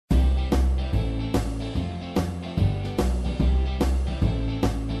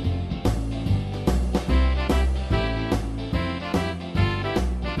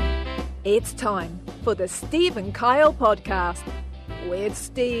It's time for the Steve and Kyle podcast with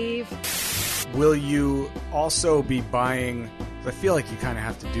Steve. Will you also be buying... I feel like you kind of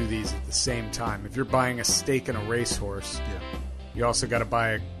have to do these at the same time. If you're buying a stake and a racehorse, you also got to buy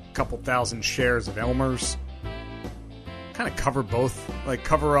a couple thousand shares of Elmer's. Kind of cover both, like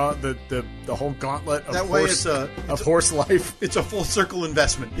cover the whole gauntlet of, that way it's horse life. It's a full circle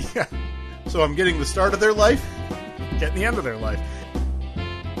investment. Yeah. So I'm getting the start of their life, getting the end of their life.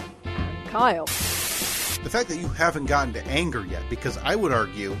 Kyle. The fact that you haven't gotten to anger yet, because I would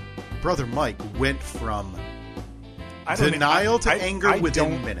argue Brother Mike went from denial to anger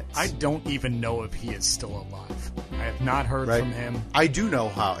within minutes. I don't even know if he is still alive. I have not heard from him. I do know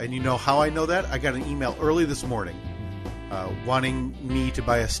how, and you know how I know that? I got an email early this morning wanting me to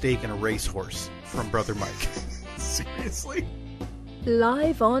buy a stake and a racehorse from Brother Mike. Seriously?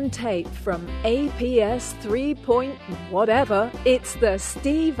 Live on tape from APS 3 point whatever, it's the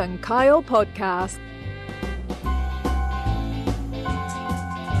Steve and Kyle podcast.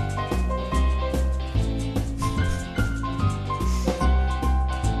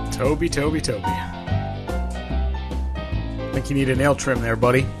 Toby. Think you need a nail trim there,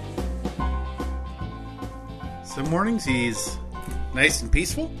 buddy. Some mornings he's nice and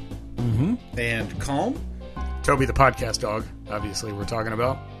peaceful and calm. Toby the podcast dog, obviously, we're talking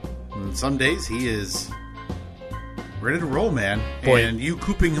about. And some days he is ready to roll, man. Boy. And you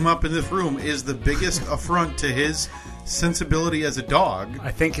cooping him up in this room is the biggest affront to his sensibility as a dog.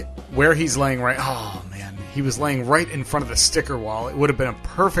 I think where he's laying right... Oh, man. He was laying right in front of the sticker wall. It would have been a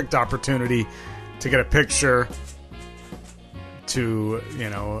perfect opportunity to get a picture to,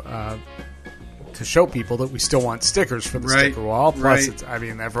 to show people that we still want stickers for the sticker wall. Plus,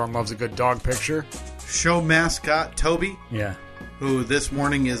 everyone loves a good dog picture. Show mascot Toby. Yeah. Who this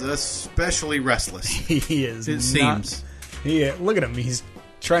morning is especially restless. He is. It seems. Look at him. He's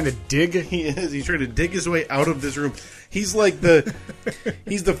trying to dig. He is. He's trying to dig his way out of this room. He's like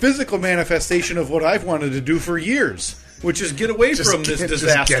he's the physical manifestation of what I've wanted to do for years, which is get away from this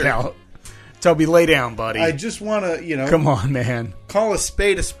disaster. Just get out. Toby, lay down, buddy. I just want to, Come on, man. Call a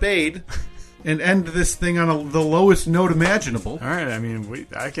spade and end this thing on the lowest note imaginable. All right. I mean,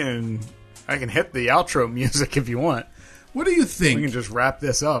 I can hit the outro music if you want. What do you think? We can just wrap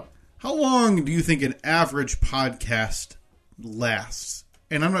this up. How long do you think an average podcast lasts?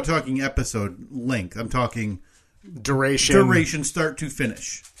 And I'm not talking episode length. I'm talking duration start to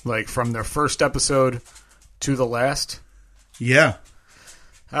finish. Like from their first episode to the last? Yeah.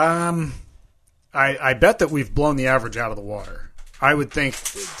 I bet that we've blown the average out of the water. I would think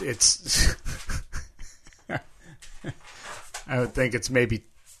it's maybe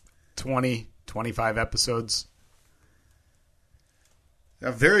 20, 25 episodes.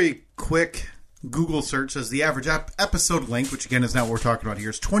 A very quick Google search says the average episode length, which again is not what we're talking about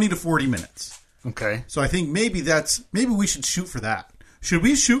here, is 20 to 40 minutes. Okay. So I think maybe we should shoot for that. Should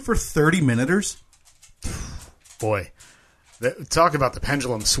we shoot for 30-minuters? Boy, talk about the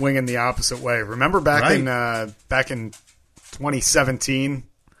pendulum swinging the opposite way. Remember back in 2017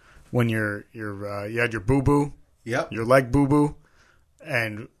 when you had your boo-boo? Yep. Your leg boo-boo,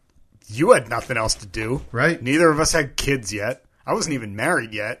 and you had nothing else to do. Right. Neither of us had kids yet. I wasn't even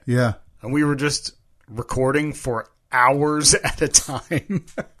married yet. Yeah. And we were just recording for hours at a time.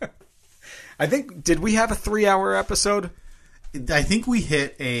 I think, did we have a 3-hour episode? I think we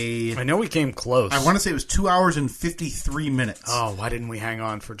hit I know we came close. I want to say it was 2 hours and 53 minutes. Oh, why didn't we hang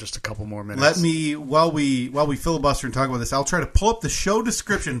on for just a couple more minutes? While we filibuster and talk about this, I'll try to pull up the show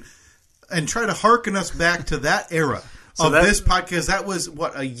description and try to hearken us back to that era this podcast. That was,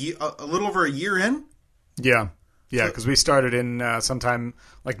 what, a little over a year in? Yeah. Yeah, because we started in sometime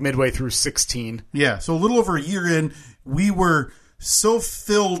like midway through 16. Yeah, so a little over a year in, we were so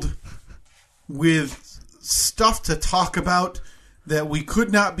filled with stuff to talk about that we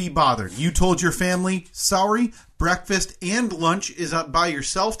could not be bothered. You told your family, sorry, breakfast and lunch is up by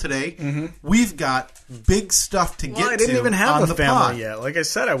yourself today. Mm-hmm. We've got big stuff to get to. I didn't even have a family pod yet. Like I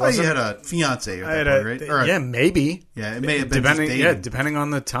said, I wasn't. You had a fiance at that point, right? Yeah, maybe. Yeah, it may have been just dating. Yeah, depending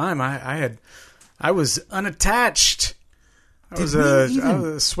on the time. I was unattached. I was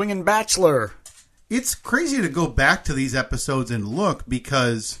a swinging bachelor. It's crazy to go back to these episodes and look,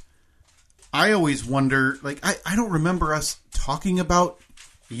 because I always wonder, like, I don't remember us talking about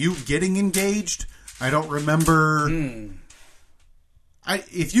you getting engaged. I don't remember.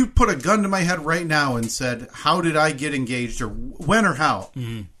 If you put a gun to my head right now and said, how did I get engaged, or when or how?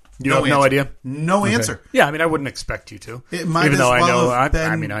 You have no idea? No answer. Yeah, I mean, I wouldn't expect you to. It might even though well I know,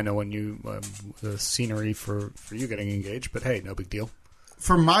 been, I know when you the scenery for you getting engaged, but hey, no big deal.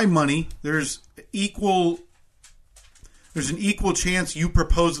 For my money, there's equal there's an equal chance you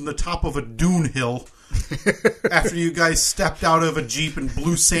proposed on the top of a dune hill after you guys stepped out of a Jeep and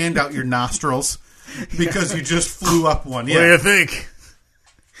blew sand out your nostrils because you just flew up one. What do you think?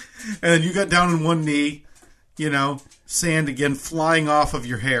 And then you got down on one knee, sand again flying off of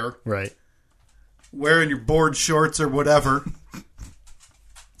your hair. Right. Wearing your board shorts or whatever.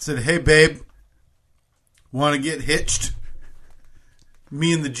 Said, hey, babe, want to get hitched?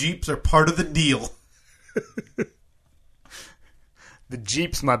 Me and the Jeeps are part of the deal. The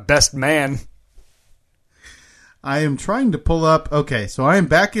Jeep's my best man. I am trying to pull up. Okay, so I am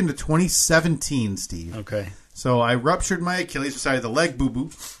back into 2017, Steve. Okay. So I ruptured my Achilles beside the leg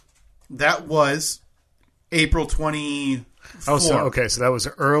boo-boo. That was April 24. Oh, so that was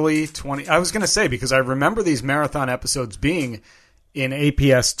early 20. I was going to say, because I remember these marathon episodes being in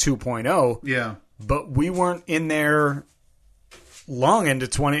APS 2.0. Yeah. But we weren't in there long into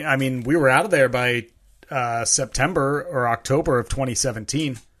 20. I mean, we were out of there by September or October of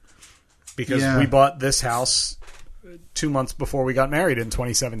 2017 because we bought this house 2 months before we got married in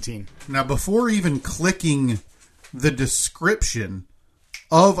 2017. Now, before even clicking the description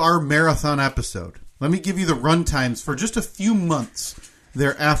of our marathon episode, let me give you the run times for just a few months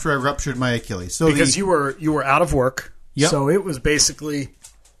there after I ruptured my Achilles. So because you were out of work, yep. So it was basically,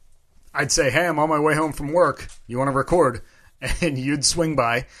 I'd say, hey, I'm on my way home from work. You want to record? And you'd swing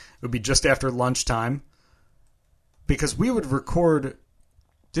by. It would be just after lunchtime. Because we would record,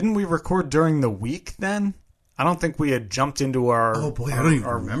 didn't we record during the week then? I don't think we had jumped into our I don't even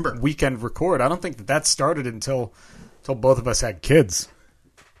remember weekend record. I don't think that started until both of us had kids.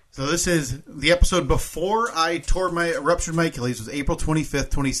 So this is the episode before I ruptured my Achilles was April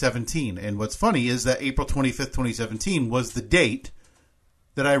 25th, 2017. And what's funny is that April 25th, 2017 was the date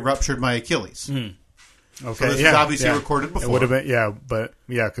that I ruptured my Achilles. Okay. So this was obviously recorded before. It would have been,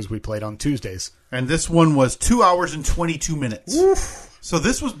 because we played on Tuesdays. And this one was 2 hours and 22 minutes. Oof. So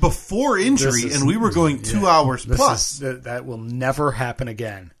this was before injury, and we were going 2 hours plus. That will never happen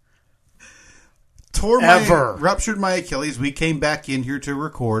again. Ruptured my Achilles. We came back in here to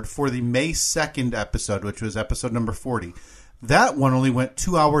record for the May 2nd episode, which was episode number 40. That one only went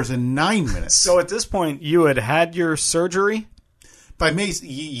 2 hours and 9 minutes. So at this point, you had your surgery? By May,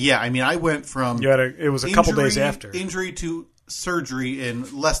 yeah. I mean, I went from it was a couple days after injury to surgery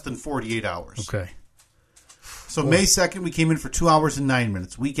in less than 48 hours. Okay. So May 2nd, we came in for 2 hours and 9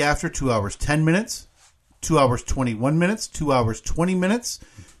 minutes. Week after, 2 hours 10 minutes, 2 hours 21 minutes, 2 hours 20 minutes,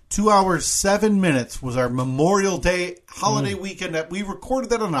 2 hours 7 minutes was our Memorial Day holiday weekend. We recorded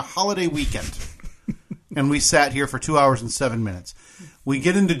that on a holiday weekend, and we sat here for 2 hours and 7 minutes. We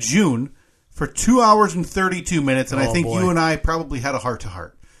get into June for 2 hours and 32 minutes, and I think you and I probably had a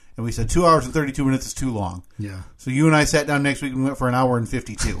heart-to-heart. And we said 2 hours and 32 minutes is too long. Yeah. So you and I sat down next week and went for an hour and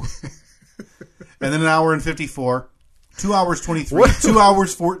 52. And then an hour and 54, 2 hours 23, 2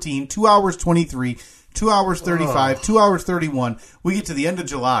 hours 14, 2 hours 23, 2 hours 35, 2 hours 31. We get to the end of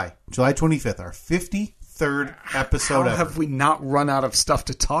July 25th, our 53rd episode How have we not run out of stuff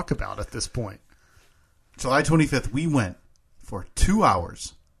to talk about at this point? July 25th, we went for 2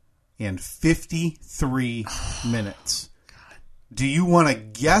 hours and 53 minutes. God. Do you want to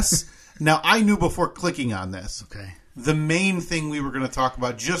guess? Now, I knew before clicking on this. Okay. The main thing we were going to talk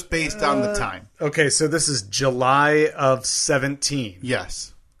about just based on the time. Okay, so this is July of 17.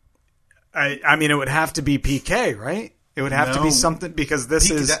 Yes. I mean, it would have to be PK, right? It would have to be something because this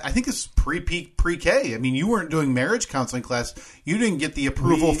is... I think it's pre-K. I mean, you weren't doing marriage counseling class. You didn't get the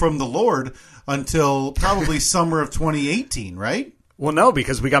approval from the Lord until probably summer of 2018, right? Well, no,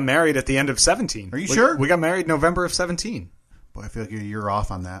 because we got married at the end of 17. Are you sure? We got married November of 17. Boy, I feel like you're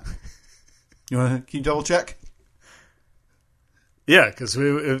off on that. Can you double check? Yeah, because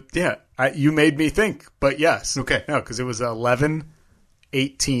you made me think, but yes. Okay. No, because it was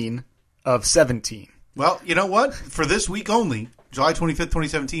 11/18 of 17. Well, you know what? For this week only, July 25th,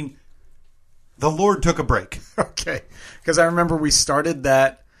 2017, the Lord took a break. Okay. Because I remember we started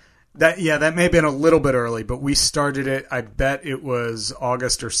that may have been a little bit early, but we started it, I bet it was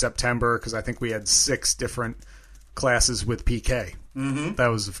August or September, because I think we had 6 different classes with PK. Mm-hmm. That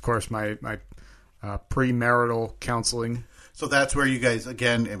was, of course, my premarital counseling. So that's where you guys,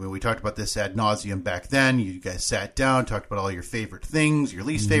 again, I mean, we talked about this ad nauseum back then. You guys sat down, talked about all your favorite things, your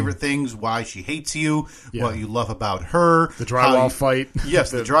least favorite things, why she hates you, what you love about her. The drywall fight.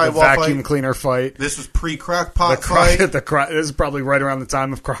 Yes, the drywall fight. The vacuum cleaner fight. This was pre-crockpot fight. This is probably right around the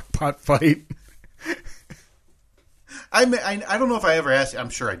time of crockpot fight. I don't know if I ever asked you. I'm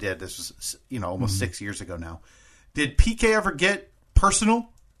sure I did. This was, almost 6 years ago now. Did PK ever get personal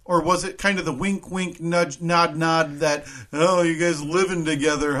Or was it kind of the wink, wink, nudge, nod, nod that, oh, you guys living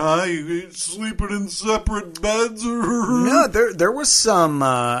together, huh? You sleeping in separate beds? No, there was some...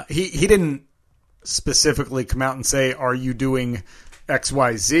 He didn't specifically come out and say, are you doing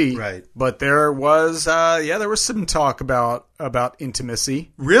XYZ? Right. But there was, there was some talk about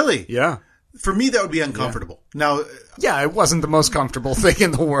intimacy. Really? Yeah. For me, that would be uncomfortable. Yeah. Now, yeah, it wasn't the most comfortable thing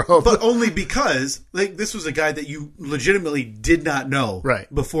in the world. But only because this was a guy that you legitimately did not know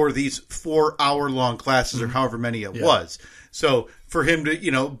before these 4-hour-long classes or however many it was. So for him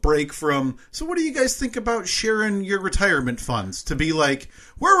to, break from, so what do you guys think about sharing your retirement funds? To be like,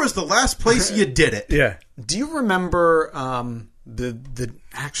 where was the last place you did it? Yeah. Do you remember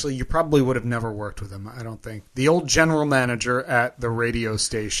actually, you probably would have never worked with him, I don't think. The old general manager at the radio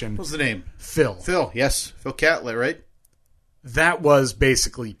station. What's the name? Phil. Phil, yes. Phil Catlett, right? That was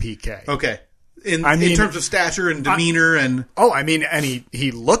basically PK. Okay. In terms of stature and demeanor and... Oh, I mean, and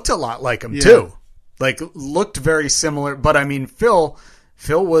he looked a lot like him, too. Like, looked very similar. But, I mean, Phil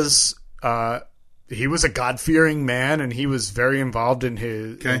was... he was a God-fearing man, and he was very involved in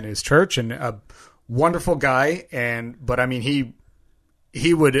his church, and a wonderful guy. But I mean, he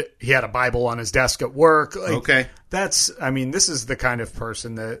had a Bible on his desk at work. Like, this is the kind of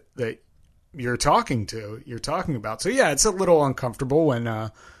person that you're talking about. So yeah, it's a little uncomfortable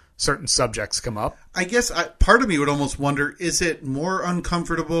when certain subjects come up. I guess part of me would almost wonder: is it more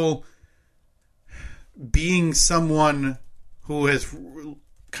uncomfortable being someone who has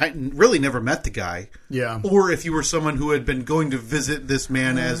really never met the guy, or if you were someone who had been going to visit this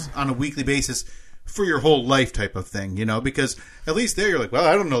man as on a weekly basis for your whole life type of thing, because at least there you're like, well,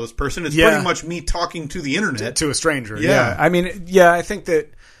 I don't know this person. It's pretty much me talking to the internet. To a stranger. Yeah. I mean, I think that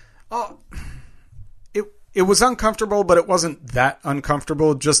it was uncomfortable, but it wasn't that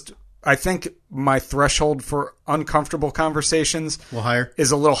uncomfortable. Just, I think my threshold for uncomfortable conversations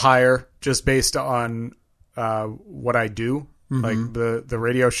is a little higher just based on what I do, like the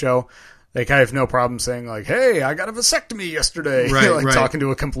radio show. Like, I have no problem saying, like, hey, I got a vasectomy yesterday. Talking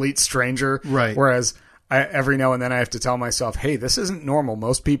to a complete stranger. Right. Whereas every now and then I have to tell myself, hey, this isn't normal.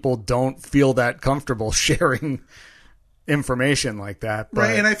 Most people don't feel that comfortable sharing information like that. But...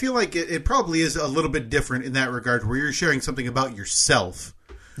 Right, and I feel like it probably is a little bit different in that regard, where you're sharing something about yourself.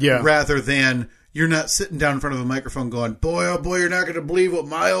 Yeah. Rather than you're not sitting down in front of a microphone going, boy, oh boy, you're not going to believe what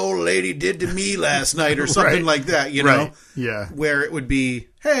my old lady did to me last night, or something like that, Right. Yeah. Where it would be,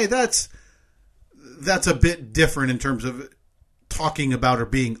 hey, that's a bit different in terms of talking about or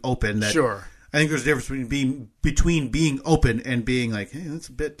being open. Sure. I think there's a difference between being open and being like, hey, that's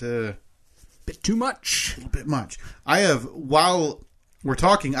a bit too much. A little bit much. While we're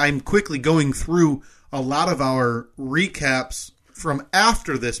talking, I'm quickly going through a lot of our recaps from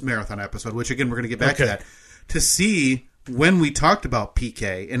after this marathon episode, which again, we're going to get back to that, to see when we talked about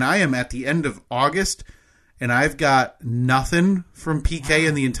PK. And I am at the end of August, and I've got nothing from PK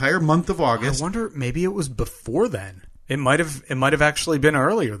in the entire month of August. I wonder, maybe it was before then. It might have actually been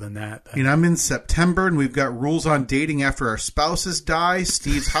earlier than that. And I'm in September, and we've got rules on dating after our spouses die,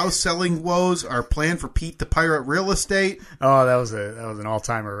 Steve's house selling woes, our plan for Pete the Pirate real estate. Oh, that was an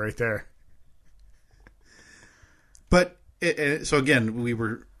all-timer right there. But so again, we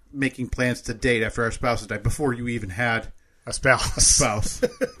were making plans to date after our spouses died before you even had a spouse.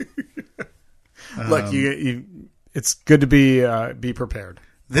 Look, it's good to be prepared.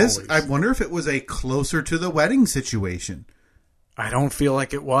 I wonder if it was a closer to the wedding situation. I don't feel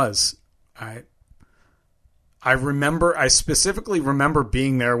like it was. I specifically remember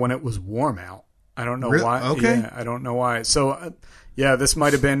being there when it was warm out. I don't know why. Okay. Yeah, I don't know why. So, this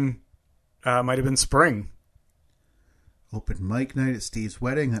might have been spring. Open mic night at Steve's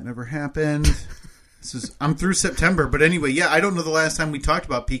wedding. That never happened. I'm through September, but anyway, I don't know the last time we talked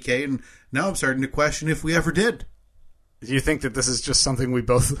about PK, and now I'm starting to question if we ever did. Do you think that this is just something we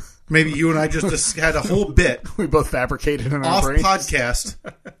both... Maybe you and I just had a whole bit... we both fabricated in our brains. Off podcast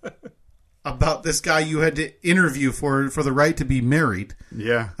about this guy you had to interview for the right to be married.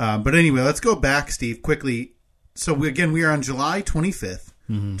 Yeah. But anyway, let's go back, Steve, quickly. So, we are on July 25th,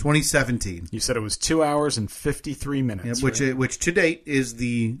 2017. You said it was 2 hours and 53 minutes. Yeah, which to date is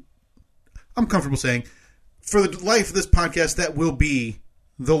I'm comfortable saying, for the life of this podcast, that will be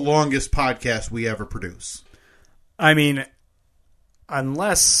the longest podcast we ever produce. I mean,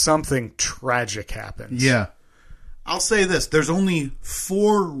 unless something tragic happens. Yeah. I'll say this. There's only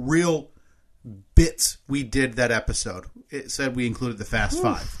 4 real bits we did that episode. It said we included the Fast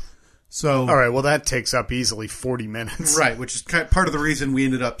Five. So, all right, well, that takes up easily 40 minutes. Right, which is part of the reason we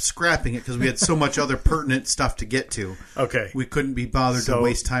ended up scrapping it, because we had so much other pertinent stuff to get to. Okay. We couldn't be bothered to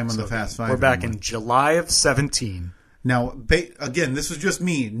waste time on the Fast Five. We're back in July of 17. Now, again, this was just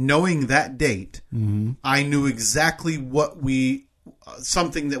me knowing that date. Mm-hmm. I knew exactly what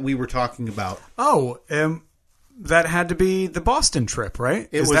something that we were talking about. Oh, that had to be the Boston trip, right?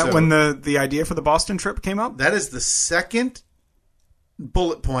 Is that when the idea for the Boston trip came up? That is the second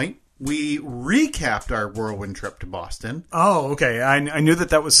bullet point. We recapped our whirlwind trip to Boston. Oh, okay. I knew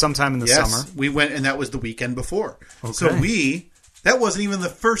that was sometime in the summer. We went, and that was the weekend before. Okay. So that wasn't even the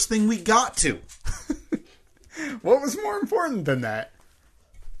first thing we got to. What was more important than that?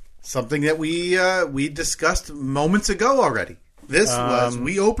 Something that we discussed moments ago already.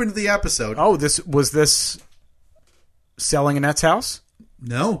 We opened the episode. Oh, was this selling Annette's house?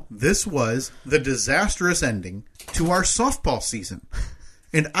 No, this was the disastrous ending to our softball season.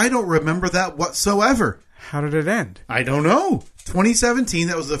 And I don't remember that whatsoever. How did it end? I don't know. 2017,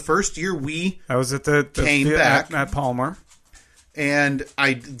 that was the first year we was at the came back at Palmer. And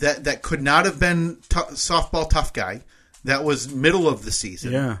that could not have been softball tough guy. That was middle of the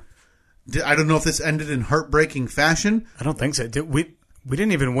season. Yeah. I don't know if this ended in heartbreaking fashion. I don't think so. We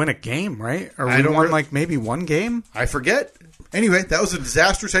didn't even win a game, right? Or we won maybe one game? I forget. Anyway, that was a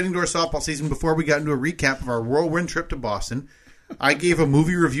disastrous ending to our softball season before we got into a recap of our whirlwind trip to Boston. I gave a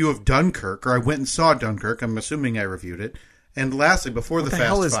movie review of Dunkirk, or I went and saw Dunkirk. I'm assuming I reviewed it. And lastly, before the Fast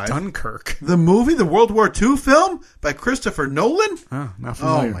Five... What the hell is Dunkirk? The movie, the World War II film by Christopher Nolan? Oh, not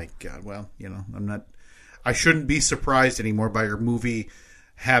familiar. Oh, my God. Well, I shouldn't be surprised anymore by your movie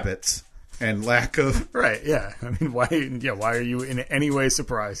habits and lack of... Right, yeah. I mean, why are you in any way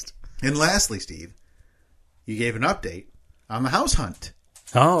surprised? And lastly, Steve, you gave an update on the house hunt.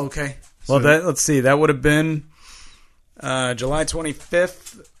 Oh, okay. Well, let's see. That would have been... July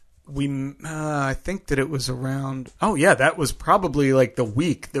 25th, I think that it was around... Oh, yeah, that was probably like the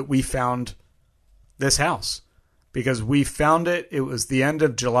week that we found this house. Because we found it, it was the end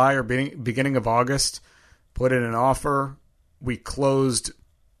of July or beginning of August, put in an offer. We closed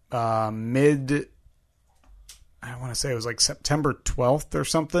I want to say it was like September 12th or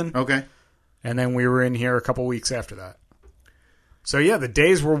something. Okay. And then we were in here a couple weeks after that. So, yeah, the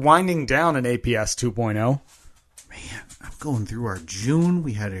days were winding down in APS 2.0. Man, I'm going through our June.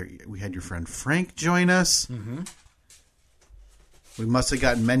 We had your friend Frank join us. Mm-hmm. We must have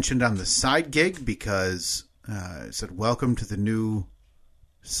gotten mentioned on the side gig because it said, welcome to the new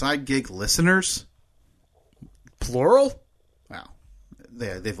side gig listeners. Plural? Wow.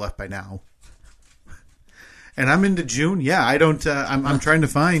 They've left by now. And I'm into June. Yeah, I don't... I'm trying to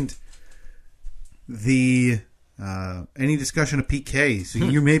find the... any discussion of PK. So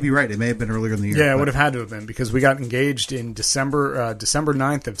you may be right. It may have been earlier in the year. Yeah, it would have had to have been because we got engaged in December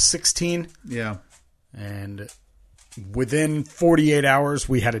 9th of 16. Yeah. And within 48 hours,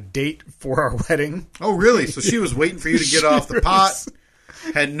 we had a date for our wedding. Oh, really? So she was waiting for you to get off the pot,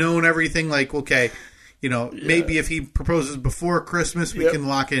 had known everything like, okay, maybe if he proposes before Christmas, we can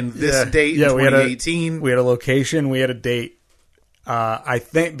lock in this date in 2018. We had a location. We had a date. I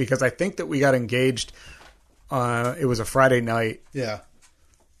think that we got engaged... it was a Friday night. Yeah.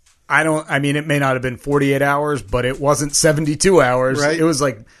 It may not have been 48 hours, but it wasn't 72 hours. Right. It was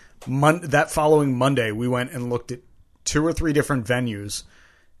like that following Monday, we went and looked at 2 or 3 different venues.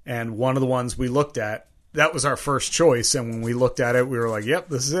 And one of the ones we looked at, that was our first choice. And when we looked at it, we were like, yep,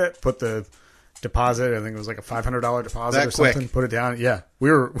 this is it. Put the deposit. I think it was like a $500 deposit or something. Put it down. Yeah.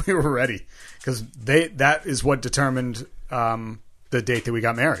 We were ready because that is what determined the date that we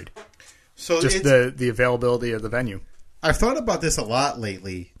got married. So just the availability of the venue. I've thought about this a lot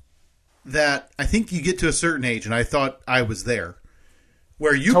lately, that I think you get to a certain age, and I thought I was there,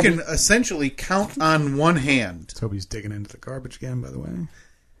 where you can essentially count on one hand. Toby's digging into the garbage again, by the way.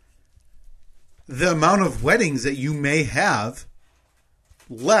 The amount of weddings that you may have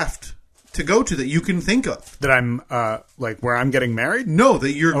left to go to that you can think of. That I'm, where I'm getting married? No,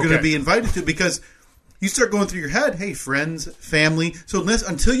 that you're going to be invited to, because... You start going through your head, hey, friends, family. So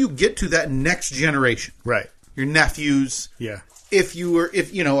until you get to that next generation. Right. Your nephews. Yeah. If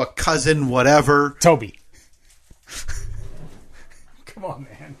a cousin, whatever. Toby. Come on,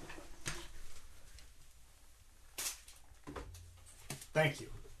 man. Thank you.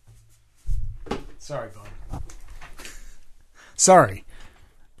 Sorry, bud. Sorry.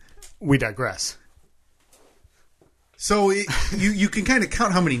 We digress. So you can kind of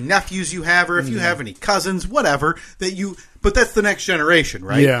count how many nephews you have, or if you have any cousins, whatever, but that's the next generation,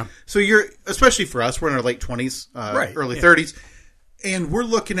 right? Yeah. So especially for us, we're in our late 20s, early 30s, and we're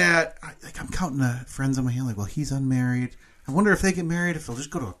looking at, I'm counting the friends on my hand, well, he's unmarried. I wonder if they get married, if they'll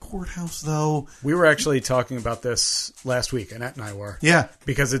just go to a courthouse, though. We were actually talking about this last week, Annette and I were. Yeah.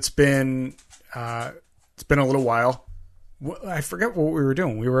 Because it's been a little while. I forget what we were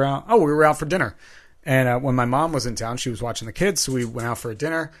doing. We were out for dinner. And when my mom was in town, she was watching the kids, so we went out for a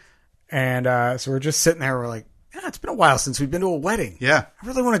dinner. And so we're just sitting there. We're like, yeah, it's been a while since we've been to a wedding. Yeah. I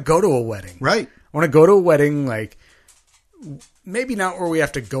really want to go to a wedding. Right. I want to go to a wedding, like, maybe not where we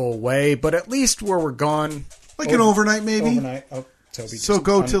have to go away, but at least where we're gone. Like an overnight, maybe? Overnight. Oh, Toby So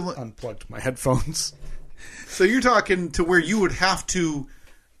go to... unplugged my headphones. So you're talking to where you would have to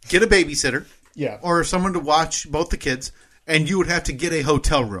get a babysitter. Yeah. Or someone to watch both the kids, and you would have to get a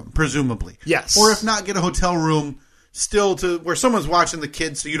hotel room, presumably. Yes. Or if not, get a hotel room still to where someone's watching the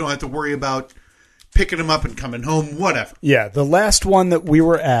kids so you don't have to worry about picking them up and coming home, whatever. Yeah, the last one that we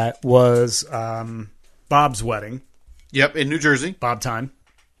were at was Bob's wedding. Yep, in New Jersey. Bob Time.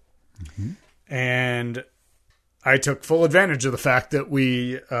 Mm-hmm. And I took full advantage of the fact that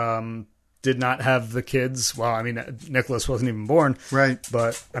we did not have the kids. Well, I mean, Nicholas wasn't even born. Right.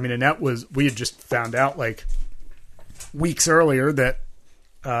 But, I mean, Annette we had just found out, like, weeks earlier that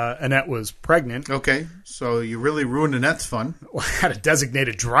Annette was pregnant. Okay, so you really ruined Annette's fun. I had a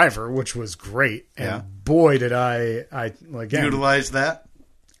designated driver, which was great. And Yeah. boy, did I again, Utilize that.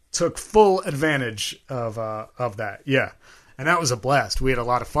 took full advantage of that. Yeah. And that was a blast. We had a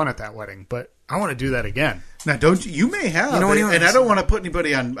lot of fun at that wedding, but I want to do that again. Now, don't you? You may have, and I don't want to put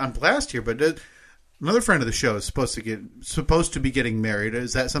anybody on blast here, but another friend of the show is supposed to be getting married.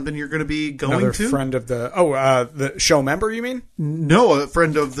 Is that something you're going to be going Another to? friend of the the show member, you mean? No, a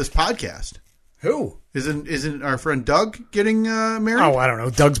friend of this podcast. Who? Isn't our friend Doug getting married? Oh, I don't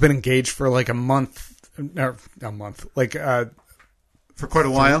know. Doug's been engaged for like For quite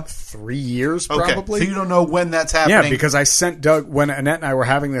a while. 3 years, Okay, probably. so you don't know when that's happening. Yeah, because I sent Doug, when Annette and I were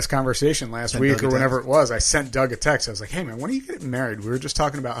having this conversation last week Doug a or whenever text. it was, I sent Doug a text. I was like, hey, man, when are you getting married? We were just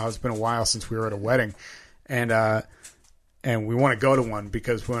talking about how it's been a while since we were at a wedding. And we want to go to one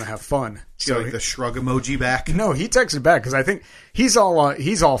because we want to have fun. So like the shrug emoji back. No, he texted back because I think he's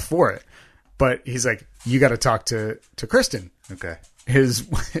all for it. But he's like, you got to talk to Kristen, Okay.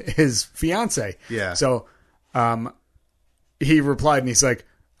 his fiance. Yeah. So he replied and he's like,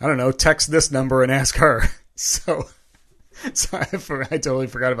 I don't know, text this number and ask her. So I totally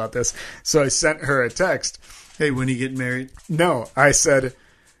forgot about this. So I sent her a text. Hey, when you get married? No, I said,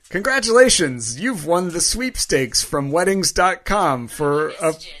 congratulations, you've won the sweepstakes from weddings.com for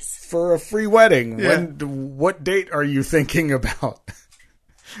a free wedding. Yeah. What date are you thinking about?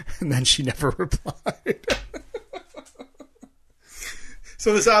 And then she never replied.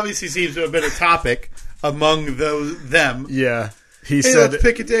 So this obviously seems to have been a topic among them. Yeah. He Hey, said, let's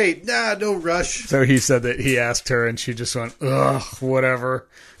pick a date. Nah, no rush. so he said that he asked her and she just went, ugh, whatever.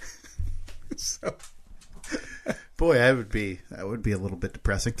 So Boy, that would be a little bit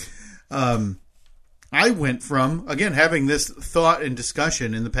depressing. I went from, again, having this thought and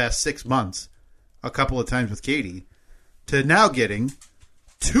discussion in the past 6 months, a couple of times with Katie, to now getting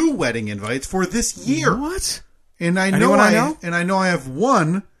 2 wedding invites for this year. What? And I know Anyone I know? And I know I have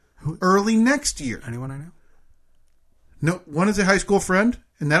one early next year. Anyone I know? No, one is a high school friend,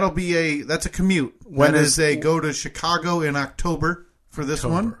 and that's a commute. When that is is go to Chicago in October for this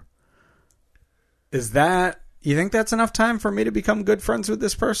one. Is that, you think that's enough time for me to become good friends with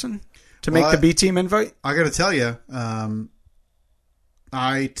this person? To make the B team invite? I got to tell you,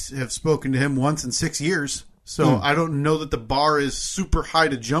 I have spoken to him once in 6 years, so I don't know that the bar is super high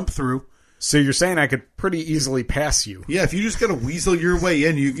to jump through. So you're saying I could pretty easily pass you? Yeah, if you just got to weasel your way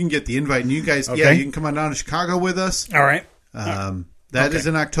in, you can get the invite. And you guys, Okay. you can come on down to Chicago with us. All right. That is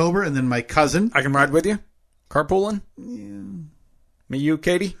in October. And then my cousin. I can ride with you? Carpooling? Yeah. Me, you,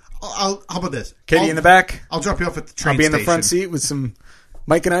 Katie? How about this? Katie in the back? I'll drop you off at the train I'll be in station. the front seat with some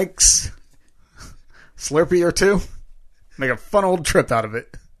Mike and Ike's Slurpee or two. Make a fun old trip out of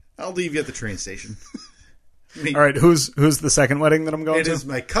it. I'll leave you at the train station. All right, who's the second wedding that I'm going It to? is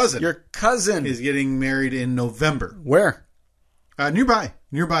my cousin. Your cousin. Is getting married in November. Where? Nearby,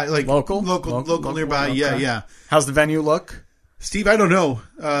 like Local nearby. okay. Yeah. How's the venue look? Steve, I don't know.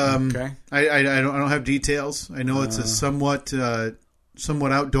 Okay. I don't have details. I know it's a somewhat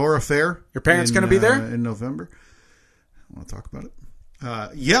outdoor affair. Your parents going to be there in November? I want to talk about it.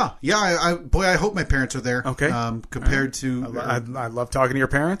 Yeah. I hope my parents are there. Okay. Compared to, I love talking to your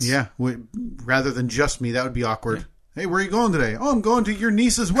parents. yeah, rather than just me, that would be awkward. Yeah. Hey, where are you going today? Oh, I'm going to your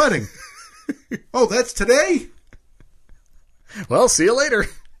niece's wedding. Oh, that's today? Well, see you later.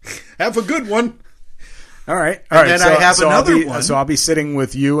 Have a good one. All right. And then I have another one. So I'll be sitting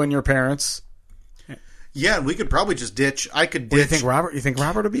with you and your parents. Yeah, we could probably just ditch. I could ditch. Do you think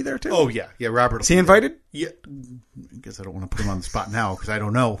Robert will be there too? Oh, yeah. Yeah, Robert. Is he invited? Yeah. I guess I don't want to put him on the spot now because I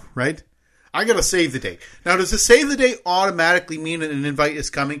don't know, right? I got to save the date. Now, does the save the date automatically mean an invite is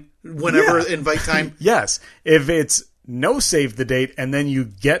coming whenever invite time? Yes. If it's no save the date, and then you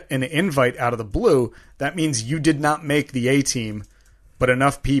get an invite out of the blue, that means you did not make the A team, but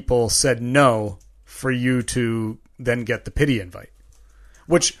enough people said no for you to then get the pity invite.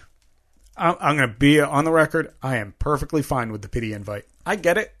 Which, I'm going to be on the record, I am perfectly fine with the pity invite. I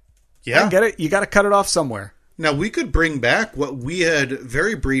get it. Yeah. I get it. You got to cut it off somewhere. Now, we could bring back what we had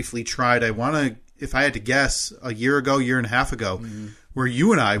very briefly tried, if I had to guess, a year and a half ago, where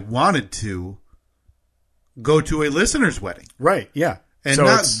you and I wanted to go to a listener's wedding. Right, yeah. And so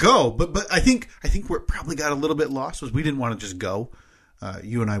not go, but I think where it probably got a little bit lost was we didn't want to just go.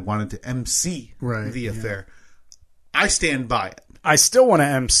 You and I wanted to MC the affair. I stand by it. I still want to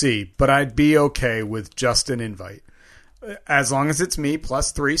MC, but I'd be okay with just an invite. As long as it's me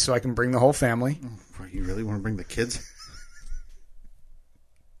plus 3, so I can bring the whole family. You really want to bring the kids?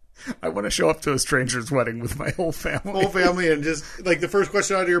 I want to show up to a stranger's wedding with my whole family. Whole family, and just, like, the first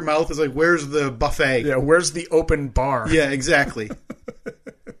question out of your mouth is, like, where's the buffet? Yeah, where's the open bar? Yeah, exactly.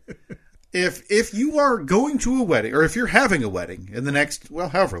 If you are going to a wedding, or if you're having a wedding in the next,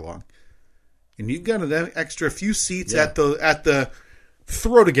 however long, and you've got an extra few seats at the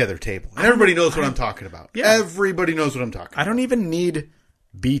throw together table, and everybody knows what I'm talking about. Yeah. Everybody knows what I'm talking about. I don't even need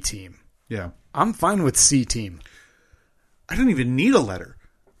B team. Yeah. I'm fine with C team. I don't even need a letter.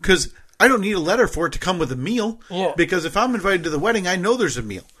 Because I don't need a letter for it to come with a meal. Yeah. Because if I'm invited to the wedding, I know there's a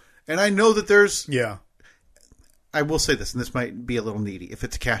meal. And I know that there's... Yeah. I will say this, and this might be a little needy. If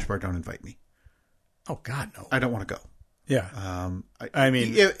it's a cash bar, don't invite me. Oh, God, no. I don't want to go. Yeah. I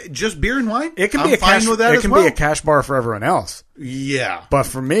mean... Just beer and wine? It can be a cash bar for everyone else. Yeah. But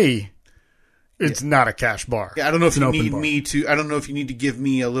for me, it's not a cash bar. Yeah, I don't know if you need me to... I don't know if you need to give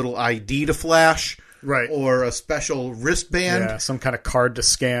me a little ID to flash... Right. Or a special wristband. Yeah, some kind of card to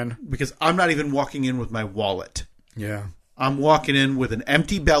scan. Because I'm not even walking in with my wallet. Yeah. I'm walking in with an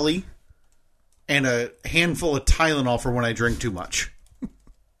empty belly and a handful of Tylenol for when I drink too much.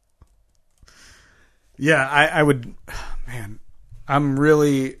 Yeah, I would... Man, I'm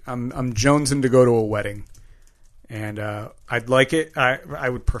jonesing to go to a wedding. And I'd like it. I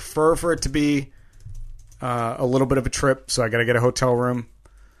would prefer for it to be a little bit of a trip, so I got to get a hotel room.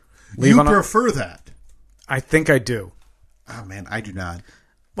 You prefer that? I think I do. Oh, man, I do not.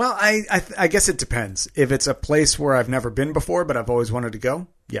 Well, I guess it depends. If it's a place where I've never been before, but I've always wanted to go,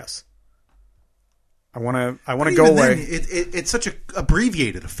 yes. I want to go away. It's such a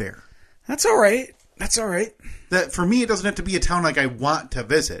abbreviated affair. That's all right. That for me, it doesn't have to be a town like I want to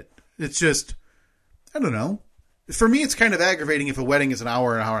visit. It's just, I don't know. For me, it's kind of aggravating if a wedding is an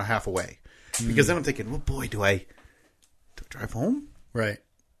hour and a half away. Because then I'm thinking, well, boy, do I drive home? Right.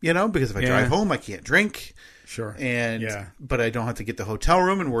 You know, because if I drive home, I can't drink. Sure. But I don't have to get the hotel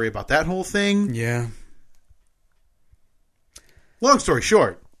room and worry about that whole thing. Yeah. Long story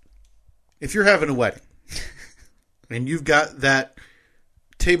short, if you're having a wedding and you've got that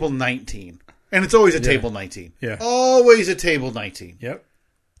table 19, and it's always a table 19. Yeah. Always a table 19. Yep.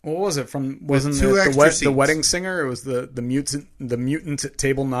 What was it from? Wasn't it the Wedding Singer? It was the mutant at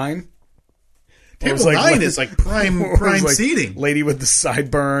table 9. Table 9 is like prime seating. Lady with the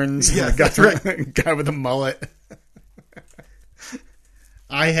sideburns. Yeah, that's right. Guy with a mullet.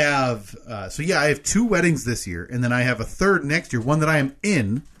 I have I have 2 weddings this year, and then I have a third next year, one that I am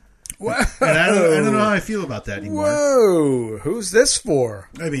in. Whoa. And I don't know how I feel about that anymore. Whoa, who's this for?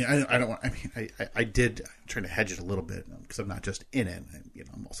 I mean, I don't want. I mean, I did. I'm trying to hedge it a little bit because I'm not just in it.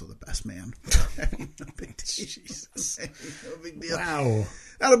 I'm also the best man. I mean, no big deal. Jesus, no big deal. Wow,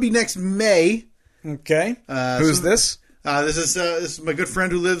 that'll be next May. Okay. Who's this? This is my good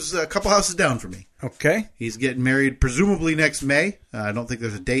friend who lives a couple houses down from me. Okay. He's getting married presumably next May. I don't think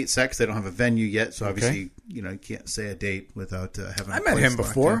there's a date set because they don't have a venue yet. So obviously, you can't say a date without having. I met him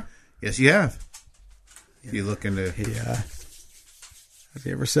before. Yes, you have. If you look into. Yeah. Have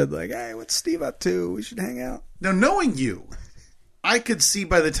you ever said like, "Hey, what's Steve up to? We should hang out." Now, knowing you, I could see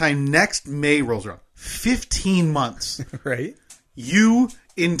by the time next May rolls around, 15 months, right? You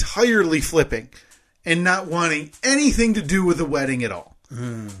entirely flipping. And not wanting anything to do with the wedding at all.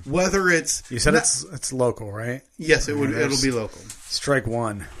 Whether it's... You said it's local, right? Yes, it'll be local. Strike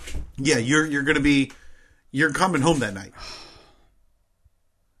one. Yeah, you're going to be... You're coming home that night.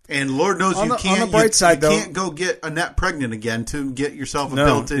 And Lord knows you can't... On the bright side, though, can't go get Annette pregnant again to get yourself a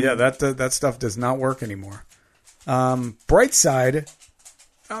built-in... Yeah, that stuff does not work anymore. Bright side...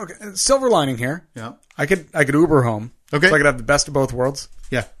 Okay, silver lining here. Yeah. I could Uber home. Okay. So I could have the best of both worlds.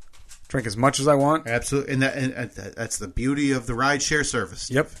 Yeah. Drink as much as I want. Absolutely. And that's the beauty of the rideshare service.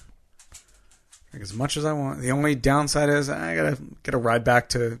 Yep. Drink as much as I want. The only downside is I got to get a ride back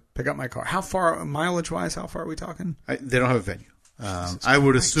to pick up my car. How far, mileage-wise, how far are we talking? They don't have a venue. I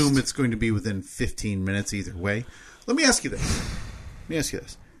would assume it's going to be within 15 minutes either way. Let me ask you this.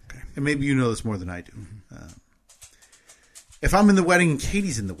 Okay. And maybe you know this more than I do. If I'm in the wedding and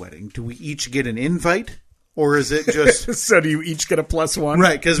Katie's in the wedding, do we each get an invite? Or is it just... So do you each get a +1?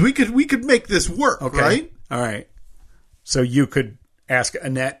 Right, because we could make this work, okay. Right? All right. So you could ask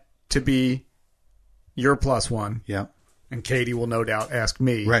Annette to be your +1. Yeah. And Katie will no doubt ask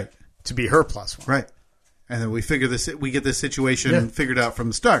me to be her +1. Right. And then we get this situation figured out from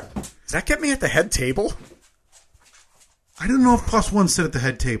the start. Does that get me at the head table? I don't know if +1 sit at the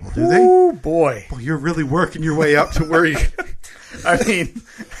head table, do they? Oh, boy. Well, you're really working your way up to where you... I mean,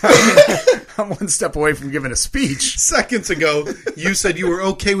 I'm one step away from giving a speech. Seconds ago, you said you were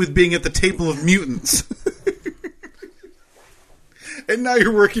okay with being at the table of mutants. And now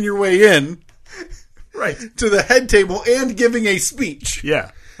you're working your way in to the head table and giving a speech.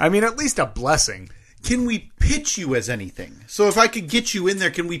 Yeah. I mean, at least a blessing. Can we pitch you as anything? So if I could get you in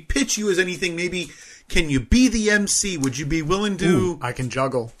there, can we pitch you as anything? Maybe, can you be the MC? Would you be willing to... Ooh, I can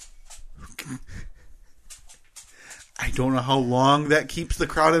juggle. I don't know how long that keeps the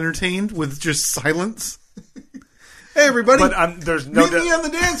crowd entertained with just silence. Hey, everybody. But there's no... Meet me on the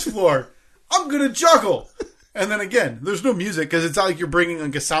dance floor. I'm going to juggle. And then again, there's no music because it's not like you're bringing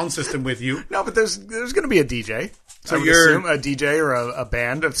like a sound system with you. No, but there's going to be a DJ. So you're a DJ or a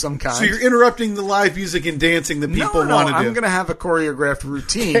band of some kind. So you're interrupting the live music and dancing that people want to do. I'm going to have a choreographed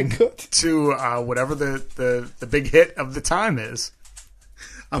routine to whatever the big hit of the time is.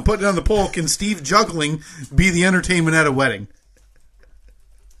 I'm putting it on the poll. Can Steve juggling be the entertainment at a wedding?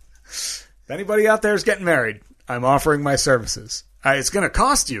 If anybody out there is getting married, I'm offering my services. It's going to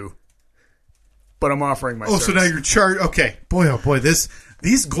cost you, but I'm offering my services. So now you're charged. Okay. Boy, oh boy. These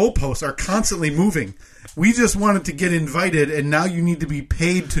goalposts are constantly moving. We just wanted to get invited, and now you need to be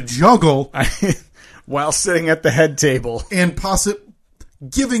paid to juggle. While sitting at the head table. And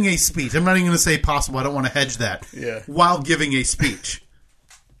giving a speech. I'm not even going to say possible. I don't want to hedge that. Yeah. While giving a speech.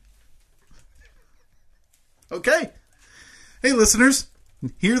 Okay. Hey, listeners.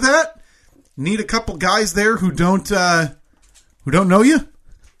 Hear that? Need a couple guys there who don't know you?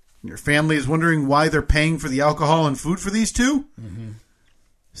 Your family is wondering why they're paying for the alcohol and food for these two? Mm-hmm.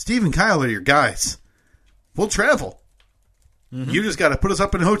 Steve and Kyle are your guys. We'll travel. Mm-hmm. You just got to put us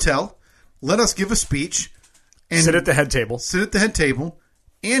up in a hotel, let us give a speech, and sit at the head table.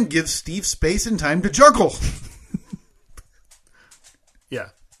 And give Steve space and time to juggle. Yeah.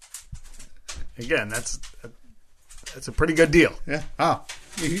 Again, that's a pretty good deal. Yeah. Oh,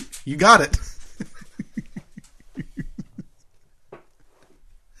 you got it.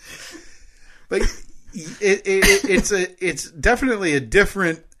 But it's definitely a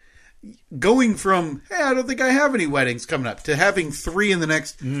different going from, hey, I don't think I have any weddings coming up, to having 3 in the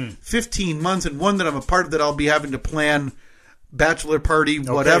next 15 months and one that I'm a part of that I'll be having to plan bachelor party,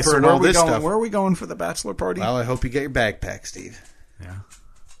 whatever, so and all this stuff. Where are we going for the bachelor party? Well, I hope you get your bag packed, Steve. Yeah.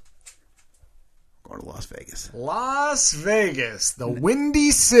 Going to Las Vegas. Las Vegas, the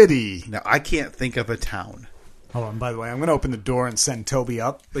Windy City. Now, I can't think of a town. Hold on, by the way, I'm going to open the door and send Toby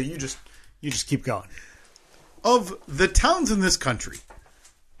up, but you just keep going. Of the towns in this country,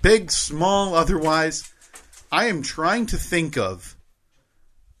 big, small, otherwise, I am trying to think of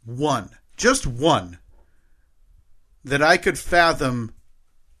just one, that I could fathom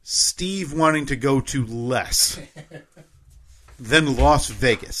Steve wanting to go to less than Las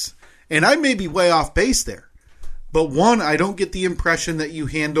Vegas. And I may be way off base there. But one, I don't get the impression that you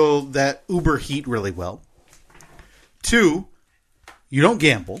handle that Uber heat really well. 2, you don't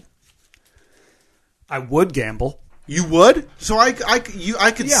gamble. I would gamble. You would? So I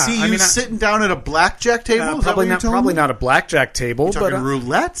could see you sitting down at a blackjack table? Probably not a blackjack table. You're talking but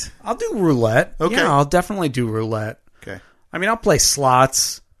roulette? I'll do roulette. Okay. Yeah, I'll definitely do roulette. Okay. I mean, I'll play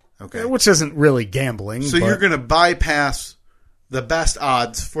slots. Okay. Which isn't really gambling. So you're going to bypass the best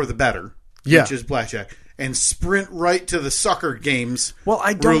odds for the better, which is blackjack, and sprint right to the sucker games. Well,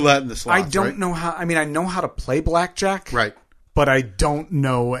 roulette and the slots. I don't know how. I mean, I know how to play blackjack, right? But I don't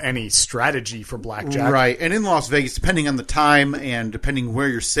know any strategy for blackjack, right? And in Las Vegas, depending on the time and depending where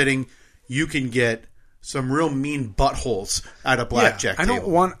you're sitting, you can get some real mean buttholes at a blackjack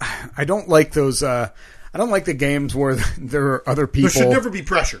table. I don't like those. I don't like the games where there are other people. There should never be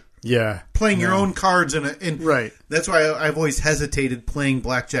pressure. Yeah, playing your own cards right. That's why I've always hesitated playing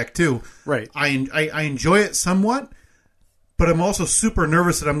blackjack too. Right. I enjoy it somewhat, but I'm also super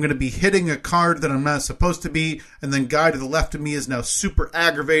nervous that I'm going to be hitting a card that I'm not supposed to be, and then guy to the left of me is now super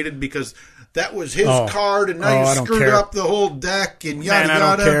aggravated because that was his card, and now you screwed up the whole deck and yada yada.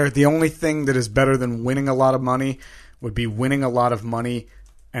 I don't care. The only thing that is better than winning a lot of money would be winning a lot of money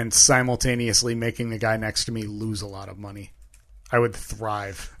and simultaneously making the guy next to me lose a lot of money. I would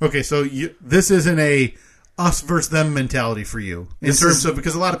thrive. Okay, so this isn't a us versus them mentality for you in terms of,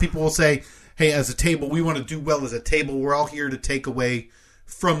 because a lot of people will say, hey, as a table, we want to do well as a table. We're all here to take away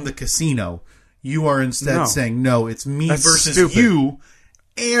from the casino. You are instead saying, no, it's me versus you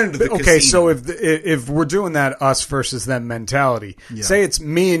and the casino. Okay, so if we're doing that us versus them mentality, say it's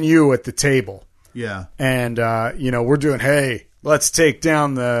me and you at the table. Yeah. And, we're doing, hey, let's take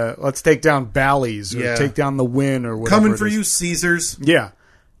down Bally's or take down the Win or whatever. Coming for you, Caesars. Yeah.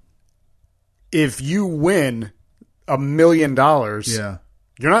 If you win $1 million,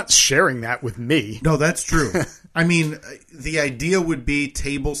 you're not sharing that with me. No, that's true. I mean, the idea would be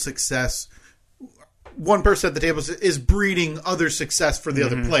table success. One person at the table is breeding other success for the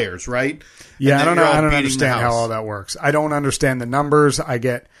other players, right? Yeah, I don't understand how all that works. I don't understand the numbers. I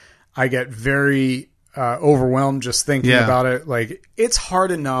get very overwhelmed just thinking about it. Like, it's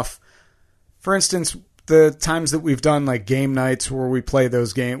hard enough. For instance, the times that we've done like game nights where we play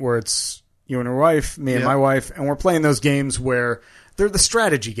those games where it's you and your wife, me and my wife, and we're playing those games where they're the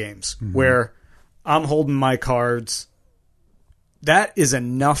strategy games where I'm holding my cards. That is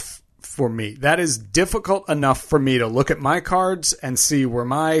enough for me. That is difficult enough for me to look at my cards and see where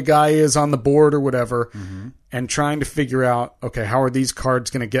my guy is on the board or whatever, and trying to figure out, okay, how are these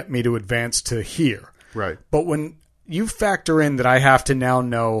cards going to get me to advance to here? Right. But when you factor in that I have to now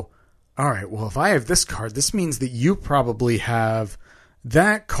know, all right, well, if I have this card, this means that you probably have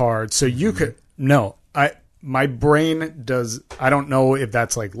that card. So you could, my brain does, I don't know if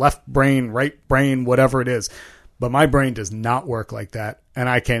that's like left brain, right brain, whatever it is, but my brain does not work like that. And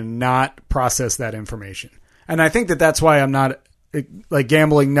I cannot process that information. And I think that that's why I'm not, like,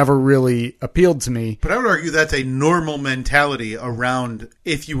 gambling never really appealed to me. But I would argue that's a normal mentality around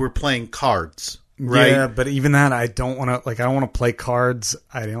if you were playing cards, right? Yeah, but even that, I don't want to, like, I don't want to play cards.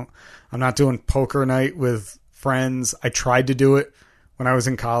 I'm not doing poker night with friends. I tried to do it when I was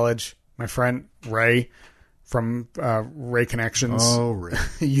in college. My friend Ray from Ray Connections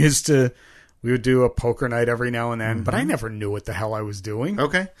we would do a poker night every now and then, but I never knew what the hell I was doing.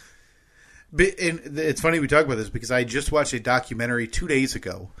 Okay. And it's funny we talk about this because I just watched a documentary 2 days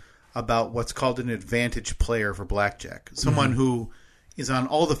ago about what's called an advantage player for blackjack. Someone who is on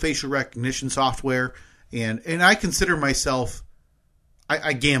all the facial recognition software, and I consider myself,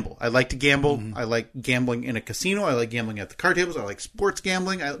 I gamble. I like to gamble. I like gambling in a casino. I like gambling at the card tables. I like sports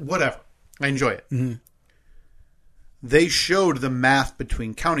gambling. Whatever. I enjoy it. They showed the math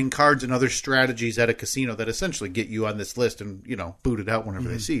between counting cards and other strategies at a casino that essentially get you on this list and, boot it out whenever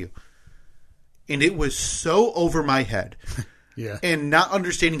they see you. And it was so over my head. And not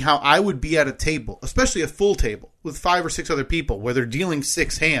understanding how I would be at a table, especially a full table with 5 or 6 other people where they're dealing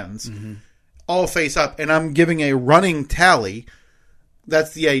 6 hands, all face up, and I'm giving a running tally.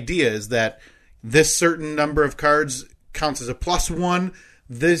 That's the idea, is that this certain number of cards counts as a +1.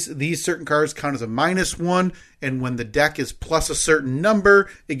 These certain cards count as a -1, and when the deck is plus a certain number,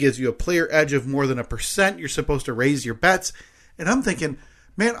 it gives you a player edge of more than 1%. You're supposed to raise your bets. And I'm thinking,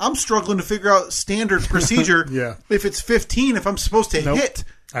 man, I'm struggling to figure out standard procedure if it's 15, if I'm supposed to hit.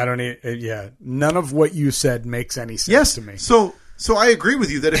 I don't need, none of what you said makes any sense to me. So I agree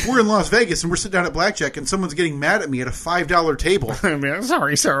with you that if we're in Las Vegas and we're sitting down at blackjack and someone's getting mad at me at a $5 table, I mean,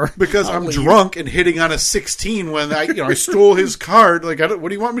 sorry, sir, because I'm drunk and hitting on a 16 when I stole his card. Like, what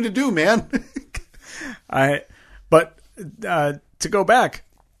do you want me to do, man? But to go back,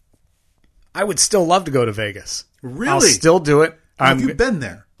 I would still love to go to Vegas. Really? I'll still do it. Have you been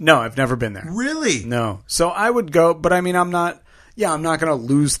there? No, I've never been there. Really? No. So I would go, but I mean, I'm not going to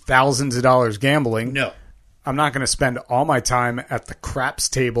lose thousands of dollars gambling. No. I'm not going to spend all my time at the craps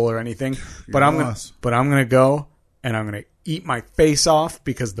table or anything, but I'm going to go and I'm going to eat my face off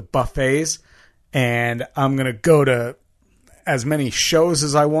because the buffets, and I'm going to go to as many shows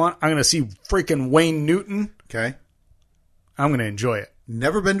as I want. I'm going to see freaking Wayne Newton. Okay. I'm going to enjoy it.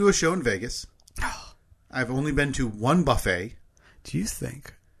 Never been to a show in Vegas. I've only been to one buffet. Do you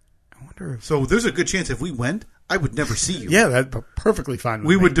think? I wonder if... So there's a good chance if we went, I would never see you. Yeah, that's perfectly fine with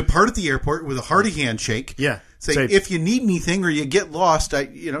me. We would depart at the airport with a hearty handshake. Yeah. Say, if you need anything or you get lost,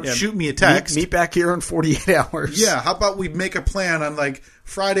 shoot me a text. Meet back here in 48 hours. Yeah. How about we make a plan on, like,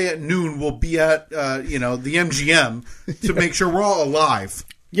 Friday at noon we'll be at, the MGM to make sure we're all alive.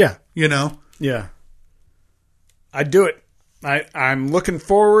 Yeah. Yeah. I'd do it. I'm looking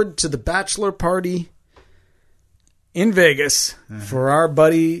forward to the bachelor party in Vegas for our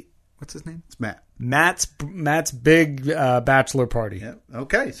buddy. What's his name? It's Matt. Matt's big bachelor party. Yeah.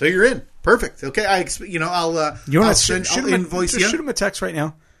 Okay, so you're in. Perfect. Okay, I'll invoice you. Shoot him a text right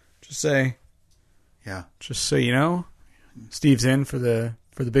now. Just say, yeah. Just so you know, Steve's in for the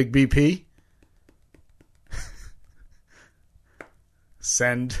big BP.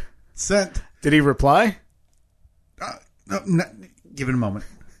 Send. Sent. Did he reply? No, give it a moment.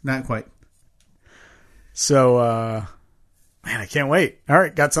 Not quite. So, man, I can't wait. All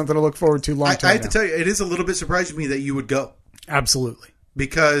right, got something to look forward to long term. I have to tell you, it is a little bit surprising to me that you would go. Absolutely.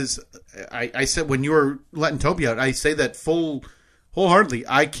 Because I said when you were letting Toby out, I say that wholeheartedly.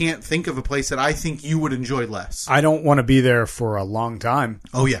 I can't think of a place that I think you would enjoy less. I don't want to be there for a long time.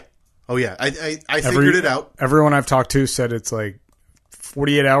 Oh yeah. I figured it out. Everyone I've talked to said it's like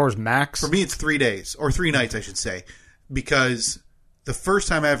 48 hours max. For me, it's 3 days or 3 nights, I should say, because the first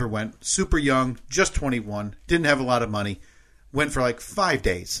time I ever went, super young, just 21, didn't have a lot of money, went for like 5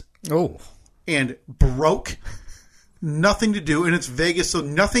 days. Oh, and broke. Nothing to do, and it's Vegas, so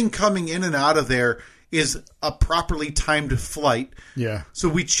nothing coming in and out of there is a properly timed flight. Yeah. So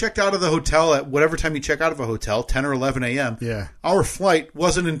we checked out of the hotel at whatever time you check out of a hotel, 10 or 11 a.m. Yeah. Our flight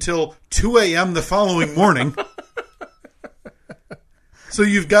wasn't until 2 a.m. the following morning. So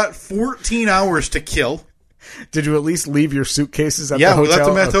you've got 14 hours to kill. Did you at least leave your suitcases at the hotel? Yeah, we left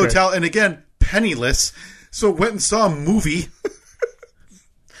them at the hotel, and again, penniless. So went and saw a movie.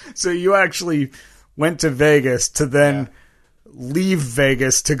 So you actually went to Vegas to then leave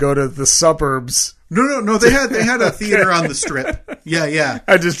Vegas to go to the suburbs. No. They had a theater on the Strip. Yeah.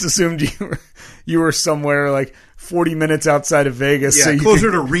 I just assumed you were somewhere like 40 minutes outside of Vegas. Yeah, so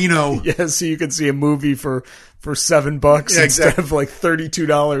closer to Reno. Yeah, so you could see a movie for $7 instead of like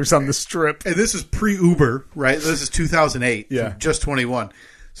 $32 on the Strip. And this is pre-Uber, right? This is 2008. Yeah. Just 21.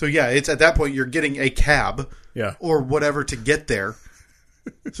 So yeah, it's at that point you're getting a cab or whatever to get there.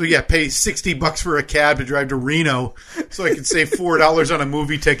 So yeah, pay $60 for a cab to drive to Reno so I can save $4 on a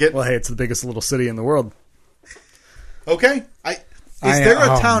movie ticket. Well, hey, it's the biggest little city in the world. Okay. Is there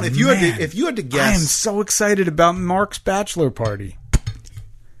a town if you had to guess? I am so excited about Mark's bachelor party.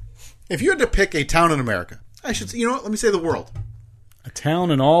 If you had to pick a town in America, you know what? Let me say the world. A town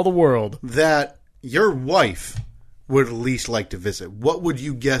in all the world That your wife would at least like to visit. What would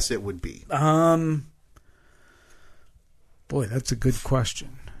you guess it would be? Boy, that's a good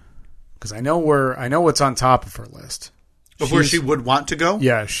question. Because I know what's on top of her list. Of where she would want to go?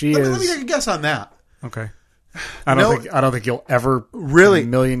 Yeah, she is. Let me take a guess on that. Okay. I don't think you'll ever really in a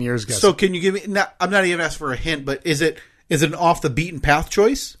million years guess. So can you give me? I'm not even asking for a hint, but is it an off the beaten path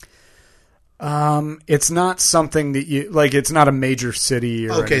choice? It's not something that you like. It's not a major city.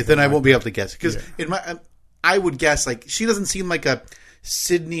 Or okay, then I won't like be able to guess because I would guess like she doesn't seem like a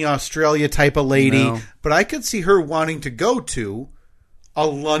Sydney, Australia type of lady, No. but I could see her wanting to go to a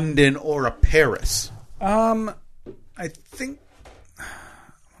London or a Paris. I think.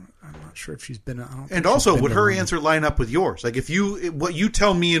 I'm not sure if she's been. And also, would her answer line up with yours? Like, what you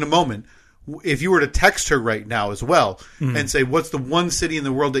tell me in a moment, if you were to text her right now as well and say, what's the one city in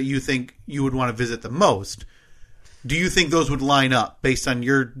the world that you think you would want to visit the most? Do you think those would line up based on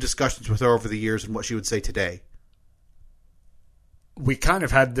your discussions with her over the years and what she would say today? We kind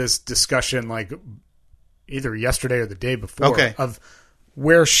of had this discussion like either yesterday or the day before of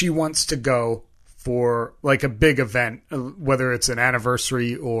where she wants to go for like a big event, whether it's an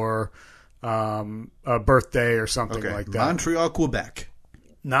anniversary or a birthday or something like that. Montreal, Quebec.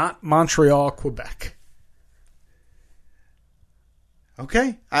 Not Montreal, Quebec.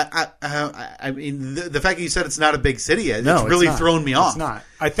 Okay. I mean, the fact that you said it's not a big city, it's No, really it's not. thrown me off. It's not.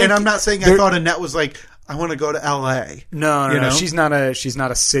 And I'm not saying I thought Annette was like, I want to go to L.A. No. She's not a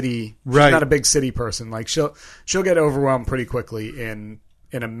city. Right. She's not a big city person. Like she'll get overwhelmed pretty quickly in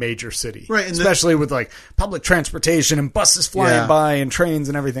a major city, right? And especially with like public transportation and buses flying by and trains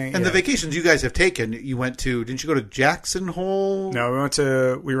and everything. And the vacations you guys have taken, you went to? Didn't you go to Jackson Hole? No,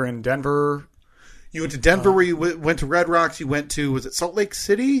 we were in Denver. You went to Denver, where you went to Red Rocks. You went to, was it Salt Lake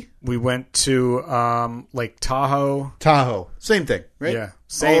City? We went to Lake Tahoe. Same thing, right? Yeah,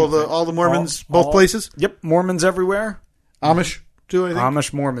 same. All the Mormons, both places. Yep, Mormons everywhere. Amish too, I think.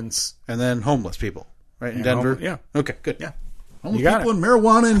 Amish Mormons, and then homeless people, right in Denver. Yeah. Okay, good. Yeah. Homeless people and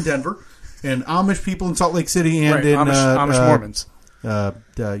marijuana in Denver, and Amish people in Salt Lake City, and in Amish Mormons,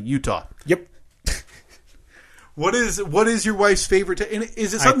 Utah. Yep. What is your wife's favorite? And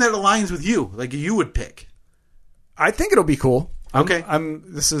is it something that aligns with you? Like you would pick? I think it'll be cool. Okay.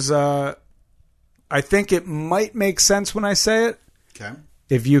 I think it might make sense when I say it. Okay.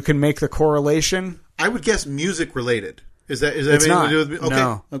 If you can make the correlation. I would guess music related. Is that it's anything not. to do with me? Okay.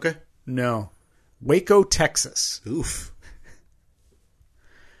 No. Okay. No. Waco, Texas. Oof.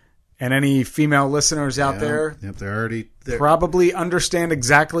 And any female listeners out there, they're already probably understand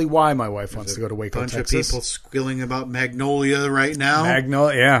exactly why my wife wants to go to Waco, Texas. Texas. A bunch of people squealing about Magnolia right now.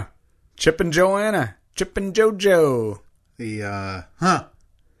 Magnolia, yeah. Chip and Joanna. Chip and JoJo. The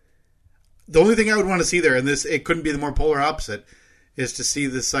only thing I would want to see there, and it couldn't be the more polar opposite, is to see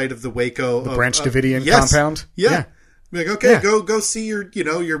the site of the Waco. The Branch Davidian compound? Yeah. Like, okay, go see your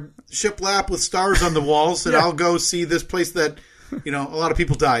shiplap with stars on the walls, and I'll go see this place that, a lot of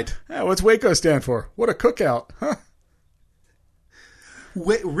people died. Yeah, what's Waco stand for? What a cookout. Huh?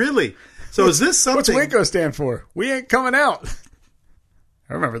 Wait, really? So is this something... What's Waco stand for? We ain't coming out.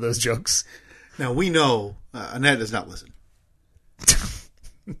 I remember those jokes. Now, we know Annette does not listen.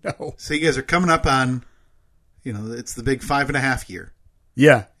 No. So you guys are coming up on, it's the big 5.5 year.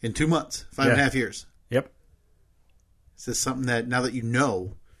 Yeah. In 2 months, 5.5 years. Yep. Is this something that, now that you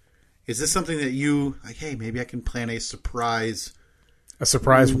know, is this something that you, like, hey, maybe I can plan a surprise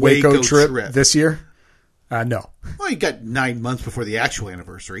Waco trip this year? No. Well, you got 9 months before the actual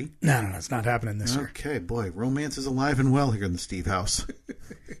anniversary. No, it's not happening this year. Okay, boy, romance is alive and well here in the Steve house.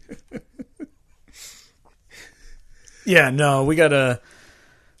 Yeah, no, we got a...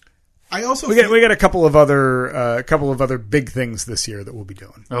 we got a couple of other big things this year that we'll be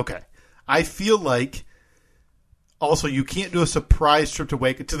doing. Okay. I feel like also you can't do a surprise trip to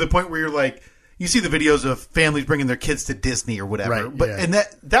Waco to the point where you're like, you see the videos of families bringing their kids to Disney or whatever. Right, and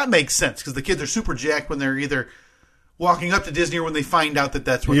that makes sense because the kids are super jacked when they're either walking up to Disney or when they find out that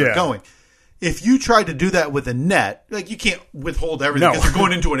that's where they're going. If you try to do that with Annette, like, you can't withhold everything because you're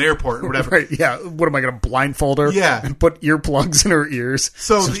going into an airport or whatever. Right, yeah. What am I going to blindfold her? Yeah. And put earplugs in her ears?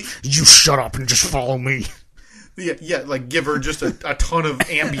 So you shut up and just follow me. Yeah, like give her just a ton of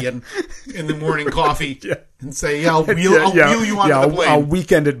Ambien in the morning coffee and say, I'll wheel you onto the plane. I'll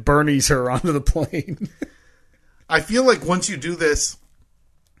weekend at Bernie's her onto the plane. I feel like once you do this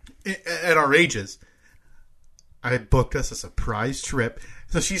at our ages, I booked us a surprise trip.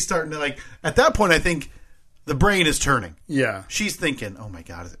 So she's starting to, like, at that point, I think the brain is turning. Yeah. She's thinking, oh my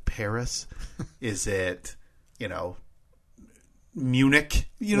God, is it Paris? Is it, Munich?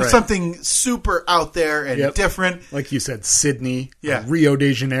 Something super out there and different. Like you said, Sydney. Yeah. Rio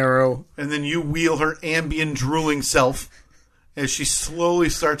de Janeiro. And then you wheel her Ambien drooling self as she slowly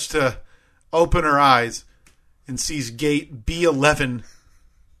starts to open her eyes and sees gate B11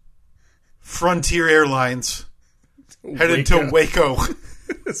 Frontier Airlines headed to Waco.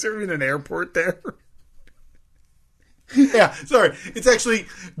 Is there even an airport there? Yeah, sorry. It's actually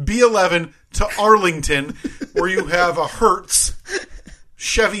B11 to Arlington, where you have a Hertz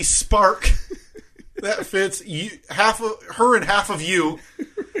Chevy Spark that fits half of her and half of you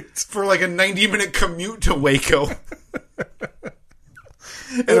for like a 90-minute commute to Waco.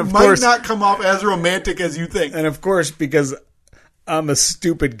 And it might not come off as romantic as you think. And of course, because I'm a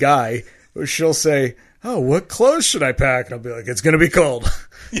stupid guy, she'll say, oh, what clothes should I pack? And I'll be like, it's going to be cold.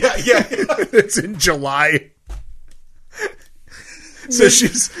 Yeah. It's in July. So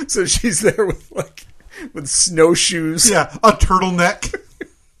she's there with snowshoes. Yeah, a turtleneck.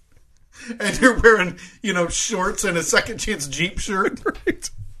 And you're wearing, shorts and a Second Chance Jeep shirt. Right.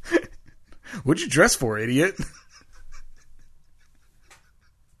 What'd you dress for, idiot?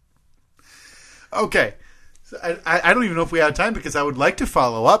 Okay. I don't even know if we have time because I would like to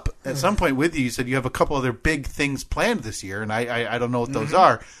follow up at some point with you. You said you have a couple other big things planned this year, and I don't know what those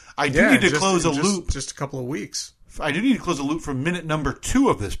are. I do need to close a loop. Just a couple of weeks. I do need to close a loop from minute number 2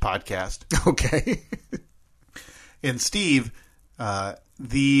 of this podcast. Okay. And Steve, there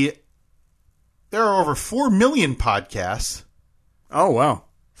are over 4 million podcasts. Oh, wow.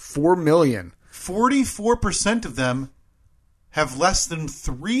 4 million. 44% of them have less than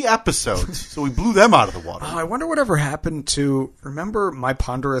 3 episodes. So we blew them out of the water. Oh, I wonder whatever happened to, remember My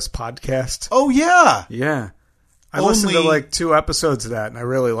Ponderous Podcast? Oh, yeah. Yeah. I listened to like 2 episodes of that, and I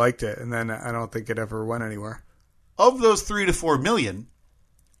really liked it. And then I don't think it ever went anywhere. Of those 3 to 4 million,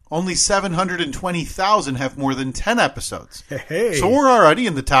 only 720,000 have more than 10 episodes. Hey. So we're already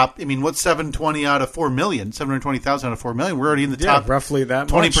in the top. I mean, what's 720 out of 4 million? 720,000 out of 4 million. We're already in the top. Roughly that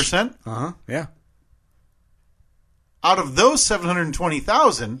 20%? Uh-huh. Yeah. Out of those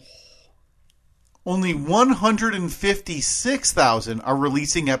 720,000, only 156,000 are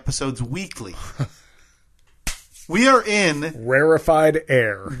releasing episodes weekly. We are in rarefied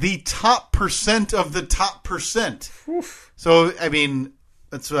air. The top percent of the top percent. Oof. So, I mean,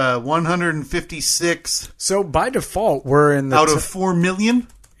 it's 156. So, by default, we're in the out of 4 million?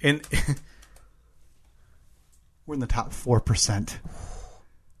 We're in the top 4%.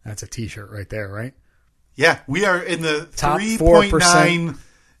 That's a t-shirt right there, right? Yeah, we are in the top 3.9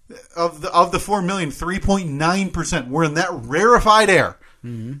 of the 4 million, 3.9%. We're in that rarefied air.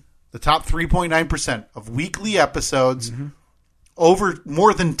 Mm-hmm. The top 3.9% of weekly episodes, over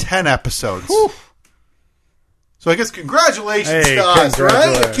more than 10 episodes. Whew. So I guess congratulations Hey, to us, right?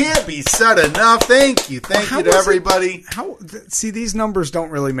 congratulations. It can't be said enough. Thank you. Thank you to was it- everybody. See, these numbers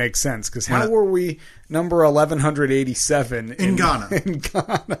don't really make sense because how were we number 1187 In Ghana? In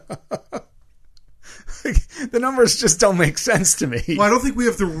Ghana, the numbers just don't make sense to me. Well, I don't think we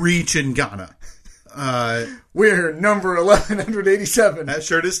have the reach in Ghana. We're number 1187. That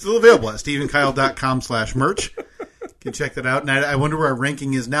shirt is still available at steveandkyle.com/merch. You can check that out. And I wonder where our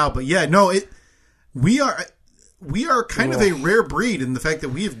ranking is now. But yeah, no, we are kind of a rare breed in the fact that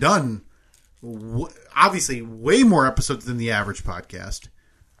we have done obviously way more episodes than the average podcast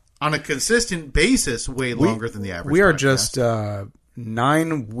on a consistent basis, way longer than the average. We are podcast. just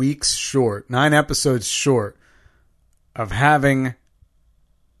 9 episodes short of having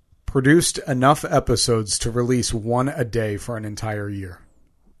produced enough episodes to release one a day for an entire year.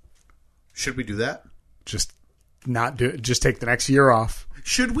 Should we do that? Just take the next year off.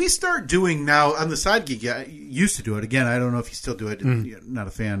 Should we start doing now on the side gig? Yeah, I used to do it. Again, I don't know if you still do it. Not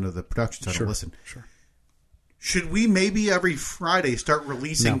a fan of the production, so I don't listen. Sure. Should we maybe every Friday start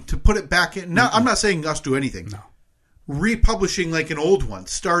releasing to put it back in? Now, I'm not saying us do anything. No. Republishing like an old one,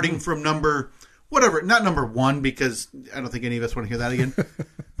 starting from number, whatever, not number 1, because I don't think any of us want to hear that again.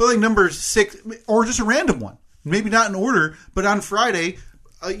 But like number 6, or just a random one. Maybe not in order, but on Friday,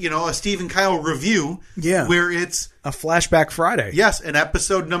 a Steve and Kyle review. Yeah. Where it's A flashback Friday. yes, an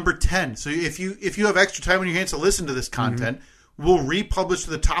episode number 10. So if you have extra time on your hands to listen to this content, we'll republish to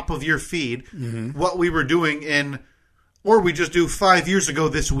the top of your feed what we were doing or we just do 5 years ago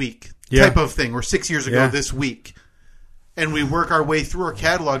this week type of thing, or 6 years ago this week. And we work our way through our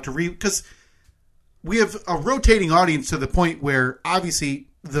catalog because we have a rotating audience to the point where obviously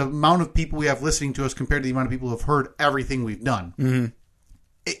the amount of people we have listening to us compared to the amount of people who have heard everything we've done,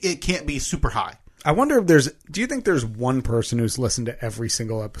 it can't be super high. I wonder if do you think there's one person who's listened to every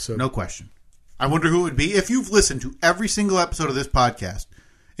single episode? No question. I wonder who it would be if you've listened to every single episode of this podcast,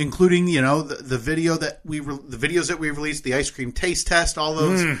 including the videos that we released, the ice cream taste test, all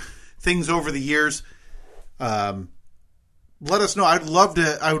those things over the years. Let us know. I would love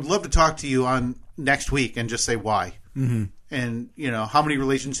to talk to you on next week and just say why. Mm-hmm. And how many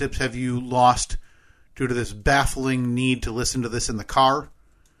relationships have you lost due to this baffling need to listen to this in the car?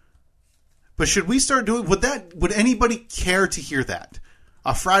 But should we start doing would anybody care to hear that?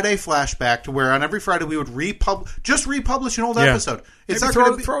 A Friday flashback to where on every Friday we would republish an old episode. It's not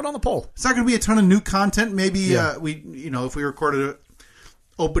going to throw it on the poll. It's not going to be a ton of new content. Maybe if we recorded an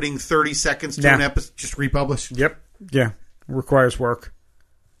opening 30 seconds to an episode, just republish. Yep. Yeah. Requires work.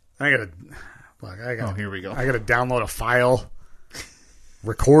 here we go. I gotta download a file,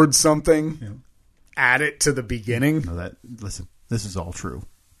 record something, add it to the beginning. No, listen, this is all true.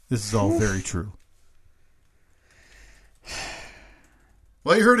 This is all very true.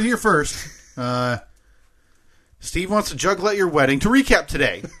 Well, you heard it here first. Steve wants to juggle at your wedding. To recap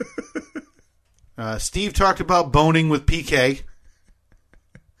today, Steve talked about boning with PK.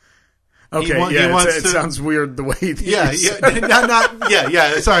 Okay, it sounds weird the way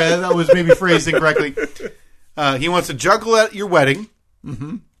Sorry, that was maybe phrased incorrectly. He wants to juggle at your wedding.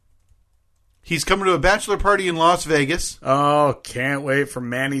 Mm-hmm. He's coming to a bachelor party in Las Vegas. Oh, can't wait for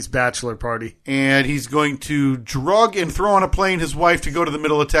Manny's bachelor party. And he's going to drug and throw on a plane his wife to go to the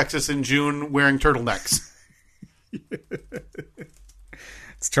middle of Texas in June wearing turtlenecks.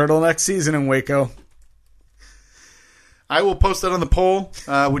 It's turtleneck season in Waco. I will post that on the poll.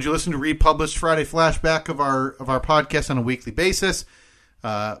 Would you listen to republished Friday flashback of our podcast on a weekly basis?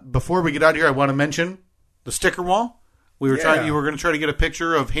 Before we get out of here, I want to mention the sticker wall. You were going to try to get a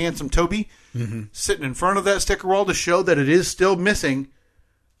picture of handsome Toby sitting in front of that sticker wall to show that it is still missing.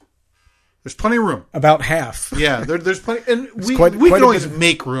 There's plenty of room. About half. Yeah, there's plenty, and we can always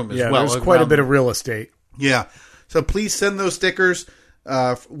make room as well. There's quite a bit of real estate. Yeah, so please send those stickers.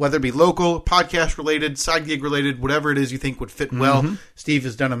 Whether it be local, podcast related, side gig related, whatever it is you think would fit well. Steve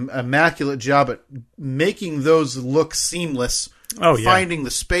has done an immaculate job at making those look seamless. Finding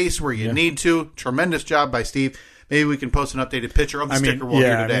the space where you need to. Tremendous job by Steve. Maybe we can post an updated picture of the sticker wall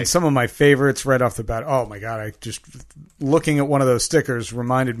here today. Some of my favorites right off the bat. Oh my God, looking at one of those stickers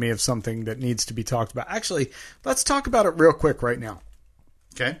reminded me of something that needs to be talked about. Actually, let's talk about it real quick right now.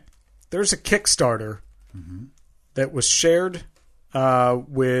 Okay. There's a Kickstarter that was shared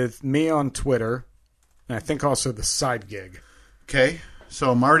with me on Twitter, and I think also the side gig. Okay,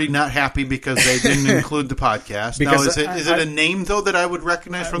 so I'm already not happy because they didn't include the podcast. Because now, is it a name though that I would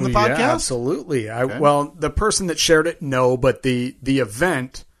recognize from the podcast? Yeah, absolutely. Well, the person that shared it, no, but the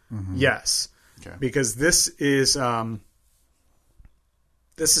event, yes, because this is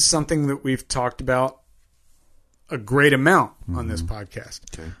something that we've talked about a great amount on this podcast.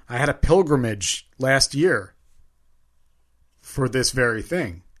 Okay. I had a pilgrimage last year for this very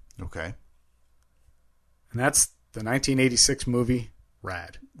thing. Okay. And that's the 1986 movie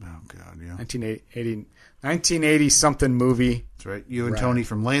Rad. Oh, God, yeah. 1980 something movie. That's right. You and Rad. Tony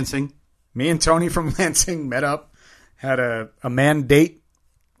from Lansing. Me and Tony from Lansing met up, had a man date.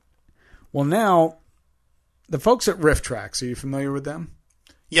 Well, now, the folks at Riff Tracks, are you familiar with them?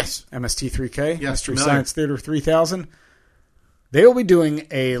 Yes. MST3K? Yes, Mystery familiar. Science Theater 3000. They will be doing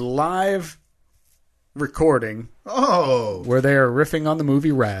a live recording where they are riffing on the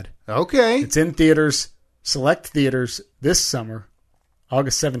movie Rad. Okay. It's in theaters, select theaters, this summer,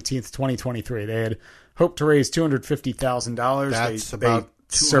 August 17th, 2023. They had hoped to raise $250,000. That's about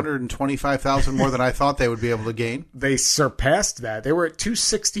 $225,000 more than I thought they would be able to gain. They surpassed that. They were at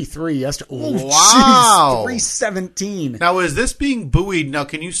 263 yesterday. Oh, wow. 317. Now, is this being buoyed? Now,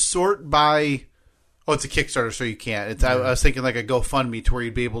 can you sort by... Oh, it's a Kickstarter, so you can't. I was thinking like a GoFundMe to where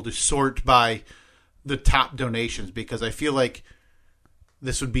you'd be able to sort by the top donations, because I feel like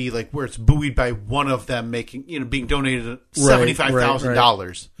this would be like where it's buoyed by one of them being donated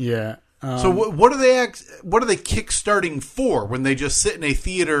 $75,000. Yeah. So what are they kickstarting for when they just sit in a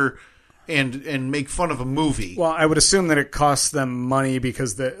theater and make fun of a movie? Well, I would assume that it costs them money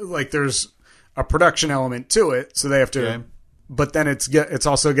because there's a production element to it, so they have to. Okay. But then it's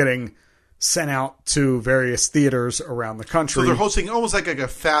also getting sent out to various theaters around the country. So they're hosting almost like a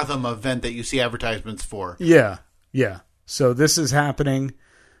Fathom event that you see advertisements for. Yeah. So this is happening.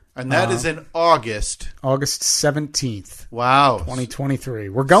 And that is in August 17th. Wow. 2023.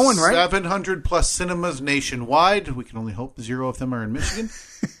 We're going, right? 700 plus cinemas nationwide. We can only hope 0 of them are in Michigan.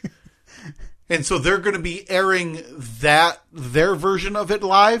 And so they're going to be airing their version of it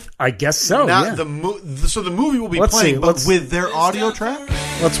live? I guess so, Not yeah. So the movie will be Let's playing, see, but with their audio track?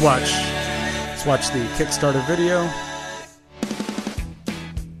 Let's watch the Kickstarter video.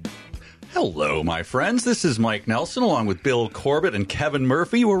 Hello, my friends. This is Mike Nelson along with Bill Corbett and Kevin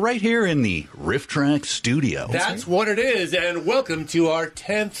Murphy. We're right here in the Riff Track studio. That's what it is, and welcome to our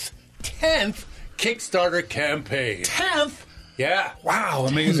 10th Kickstarter campaign. 10th? Yeah. Wow,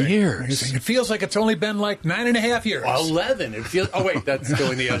 amazing. 10 years. Amazing. It feels like it's only been like 9.5 years. 11. It feels. Oh wait, that's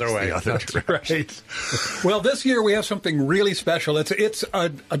going the other way. That's right. Well, this year we have something really special. It's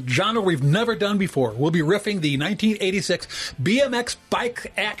a genre we've never done before. We'll be riffing the 1986 BMX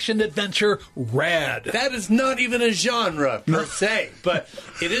bike action adventure Rad. That is not even a genre per se, but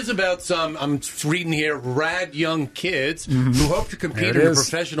it is about some, I'm reading here, rad young kids who hope to compete in a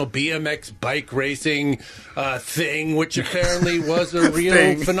professional BMX bike racing thing, which apparently was a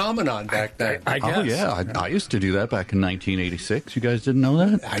real phenomenon back then. I guess. Oh, yeah. I used to do that back in 1986. You guys didn't know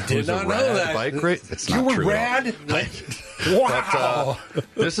that? I did not know that. Bike race? It's You not were true. rad? Wow.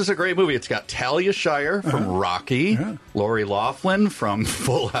 This is a great movie. It's got Talia Shire from Rocky, Lori Loughlin from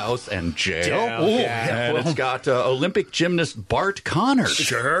Full House and Jail. And it's got Olympic gymnast Bart Connor.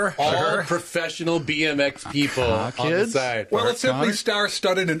 Sure. All professional BMX people on the kids. side. Well, it's simply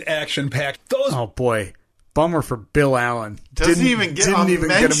star-studded and action-packed. Those Oh boy, bummer for Bill Allen. Didn't even get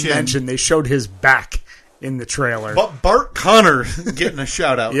a mention. They showed his back in the trailer. But Bart Connor getting a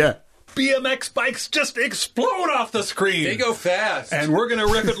shout out. Yeah. BMX bikes just explode off the screen. They go fast. And we're going to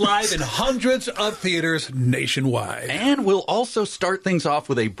riff it live in hundreds of theaters nationwide. And we'll also start things off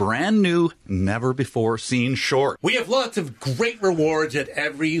with a brand new, never-before-seen short. We have lots of great rewards at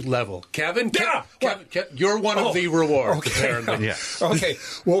every level. Kevin, Kevin, you're one of the rewards, apparently. Yes. Okay,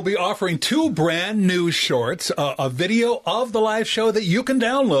 we'll be offering 2 brand new shorts, a video of the live show that you can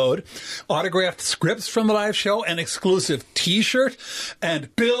download, autographed scripts from the live show, an exclusive T-shirt,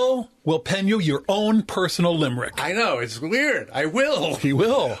 and Bill will pen you your own personal limerick. I know, it's weird. I will. He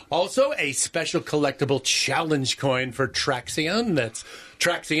will. Also, a special collectible challenge coin for Traxions. That's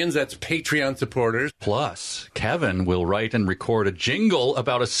Patreon supporters. Plus, Kevin will write and record a jingle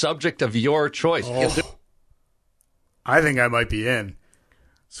about a subject of your choice. I think I might be in.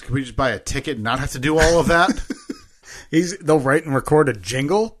 So can we just buy a ticket and not have to do all of that? They'll write and record a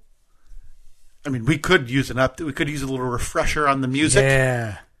jingle? I mean, we could use we could use a little refresher on the music.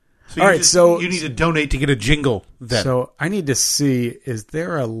 Yeah. So All right, so you need to donate to get a jingle. Then So I need to see, is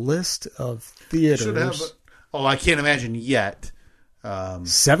there a list of theaters? should have. I can't imagine yet.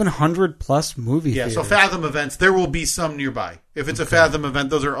 700 plus movie Yeah, theaters. so Fathom events, there will be some nearby. If it's a Fathom event,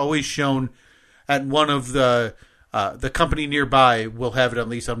 those are always shown at one of the company nearby will have it at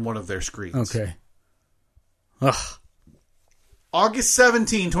least on one of their screens. Okay. Ugh. August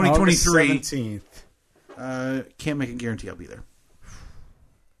 17, 2023. August 17th. Can't make a guarantee I'll be there.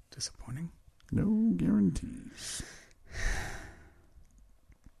 Disappointing. No guarantees.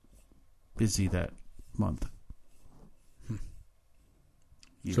 Busy that month.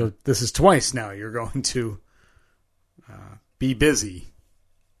 So this is twice now. You're going to be busy.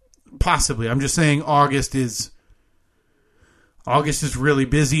 Possibly. I'm just saying August is really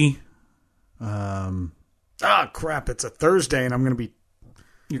busy. Crap. It's a Thursday and I'm going to be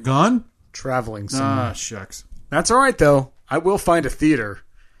You're gone? traveling somewhere. Shucks. That's all right, though. I will find a theater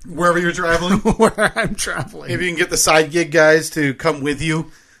Wherever you're traveling. where I'm traveling. Maybe you can get the side gig guys to come with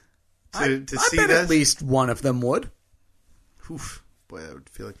you to see I bet this. at least one of them would. Oof. Boy, I would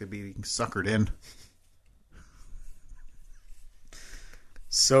feel like they'd be suckered in.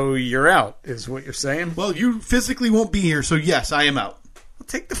 So you're out, is what you're saying? Well, you physically won't be here, so yes, I am out. I'll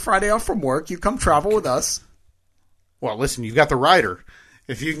take the Friday off from work. You come travel with us. Well, listen, you've got the rider.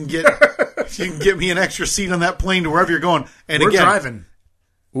 If you can get me an extra seat on that plane to wherever you're going, and We're again, driving.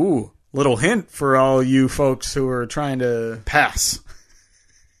 Ooh, little hint for all you folks who are trying to pass.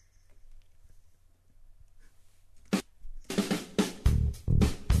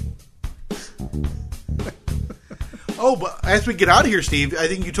 Oh, but as we get out of here, Steve, I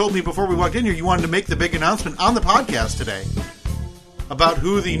think you told me before we walked in here you wanted to make the big announcement on the podcast today about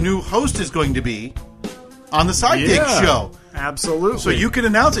who the new host is going to be on the Sidekick show. Absolutely. So you can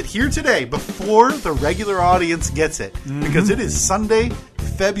announce it here today before the regular audience gets it. Because it is Sunday,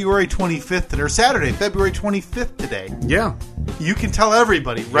 February 25th, or Saturday, February 25th today. Yeah. You can tell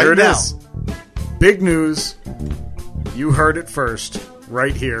everybody right Here it now. is. Big news. You heard it first,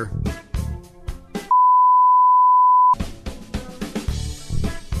 right here.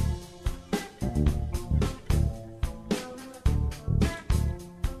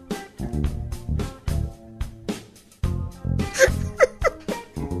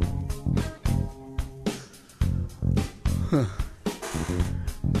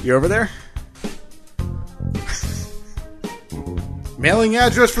 You over there? Mailing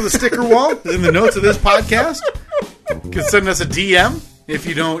address for the sticker wall is in the notes of this podcast. You can send us a DM if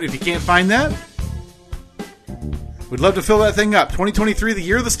you can't find that. We'd love to fill that thing up. 2023, the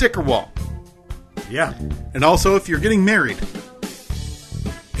year of the sticker wall. Yeah. And also, if you're getting married,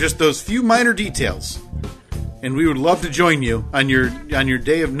 just those few minor details. And we would love to join you on your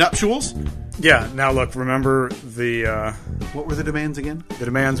day of nuptials. Yeah. Now look, remember the What were the demands again? the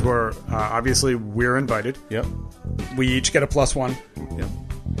demands were obviously we're invited. Yep. We each get a +1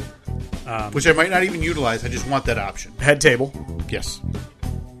 Yep. Which I might not even utilize. I just want that option. head table. Yes.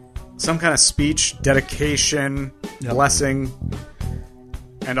 Some kind of speech, dedication, blessing,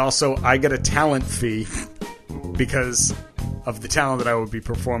 and also I get a talent fee because of the talent that I would be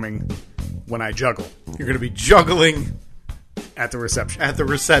performing when I juggle You're going to be juggling at the reception. at the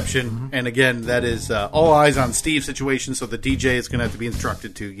reception. And again, that is all eyes on Steve situation, so the DJ is going to have to be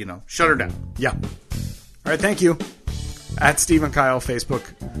instructed to, shut her down. Yeah. All right, thank you. At Steve and Kyle, Facebook,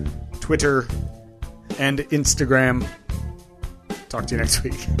 Twitter, and Instagram. Talk to you next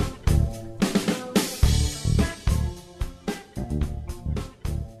week.